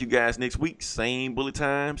 We'll talk to you guys next week. Same bullet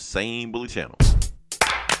time, same bullet channel.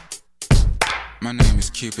 My name is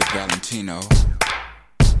Cupid Valentino,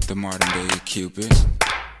 the modern day Cupid,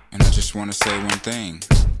 and I just want to say one thing.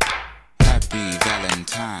 Happy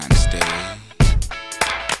Valentine's Day.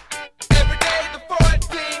 Every day the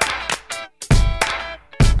 14th.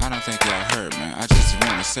 I don't think y'all heard me. I just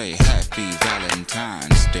want to say Happy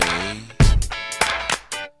Valentine's Day.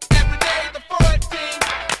 Every day the 14th.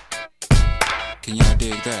 Can y'all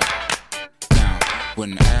dig that? Now,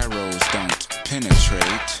 when arrows don't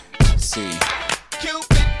penetrate, see.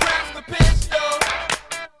 Cupid grabs the pistol.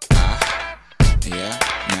 Yeah,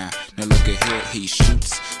 now look at here, he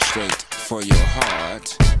shoots straight for your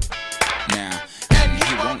heart. Now, and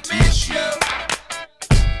he won't miss you.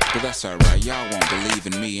 But that's alright, y'all won't believe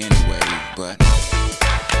in me anyway, but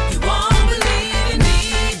You won't believe in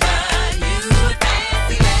me, but you a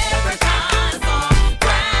fancy leprechaun on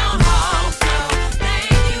Groundhog Show.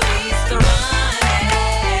 Thank you, Easter Bunny.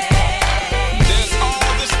 There's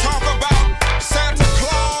all this talk about Santa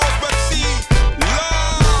Claus, but see,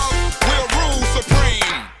 love will rule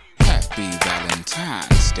supreme. Happy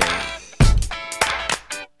Valentine's Day.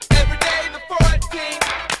 Every day the 14th.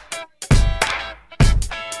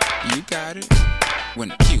 You got it? When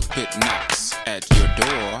Cupid knocks at your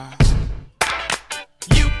door,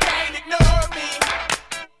 You can't ignore me.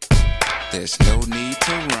 there's no need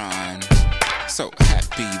to run. So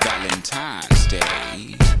happy Valentine's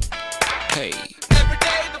Day. Hey, Every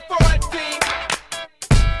day the 14th.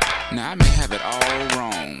 now I may have it all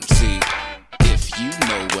wrong. See, if you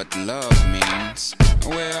know what love means,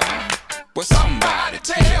 well, somebody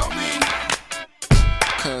tell me.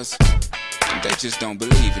 'Cause they just don't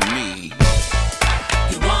believe in me.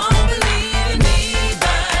 You won't believe in me,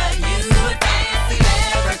 but you a fancy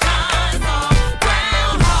leprechaun on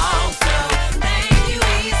Groundhog Show. Thank you,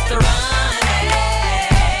 Easter Bunny.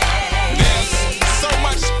 There's so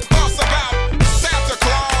much fuss about Santa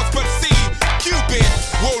Claus, but see, Cupid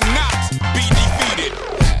will not be defeated.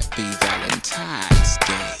 Happy Valentine's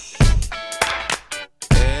Day.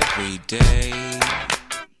 Every day,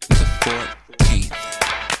 the 14th.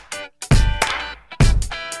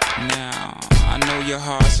 Now, I know your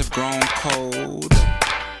hearts have grown cold,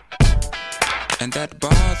 and that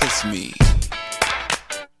bothers me.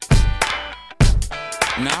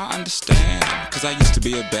 Now I understand, 'cause I used to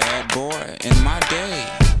be a bad boy in my day.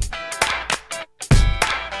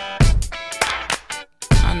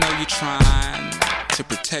 I know you're trying to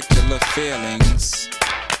protect your little feelings,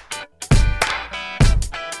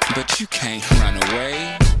 but you can't run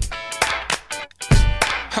away.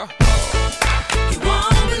 Ho, ho. You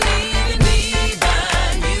won't believe in me,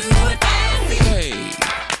 but you a fancy Hey,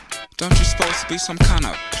 don't you supposed to be some kind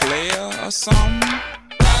of player or something?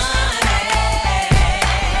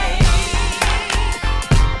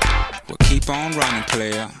 Well, keep on running,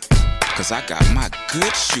 player, 'cause I got my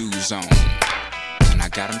good shoes on, and I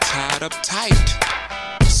got them tied up tight,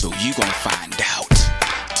 so you gon' find out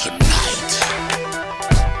tonight.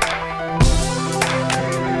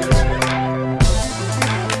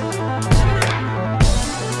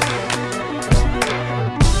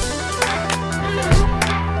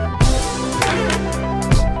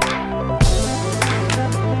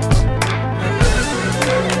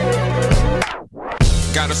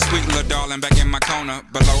 Got a sweet little darling back in my corner.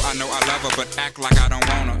 Below, I know I love her, but act like I don't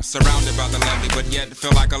want her. Surrounded by the lovely, but yet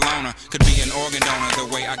feel like a loner. Could be an organ donor the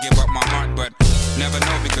way I give up my heart, but never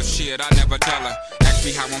know because shit, I never tell her. Ask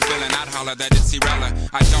me how I'm feeling, I'd holler that it's Cirella.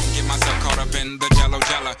 I don't get myself caught up in the jello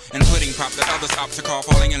and pudding pop that others opt to call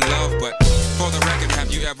falling in love. But for the record,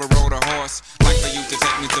 have you ever rode a horse? Like for you to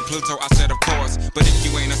take me to Pluto, I said of course. But if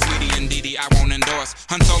you ain't a sweetie indeedy, I won't endorse.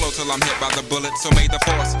 Hun Solo till I'm hit by the bullet, so may the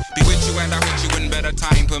force be with you and I with you when better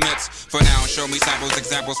time permits. For now, show me samples,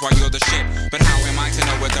 examples why you're the shit. But how am I to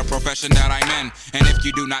know what the profession that I'm in? And if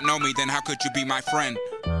you do not know me, then how could you be my friend?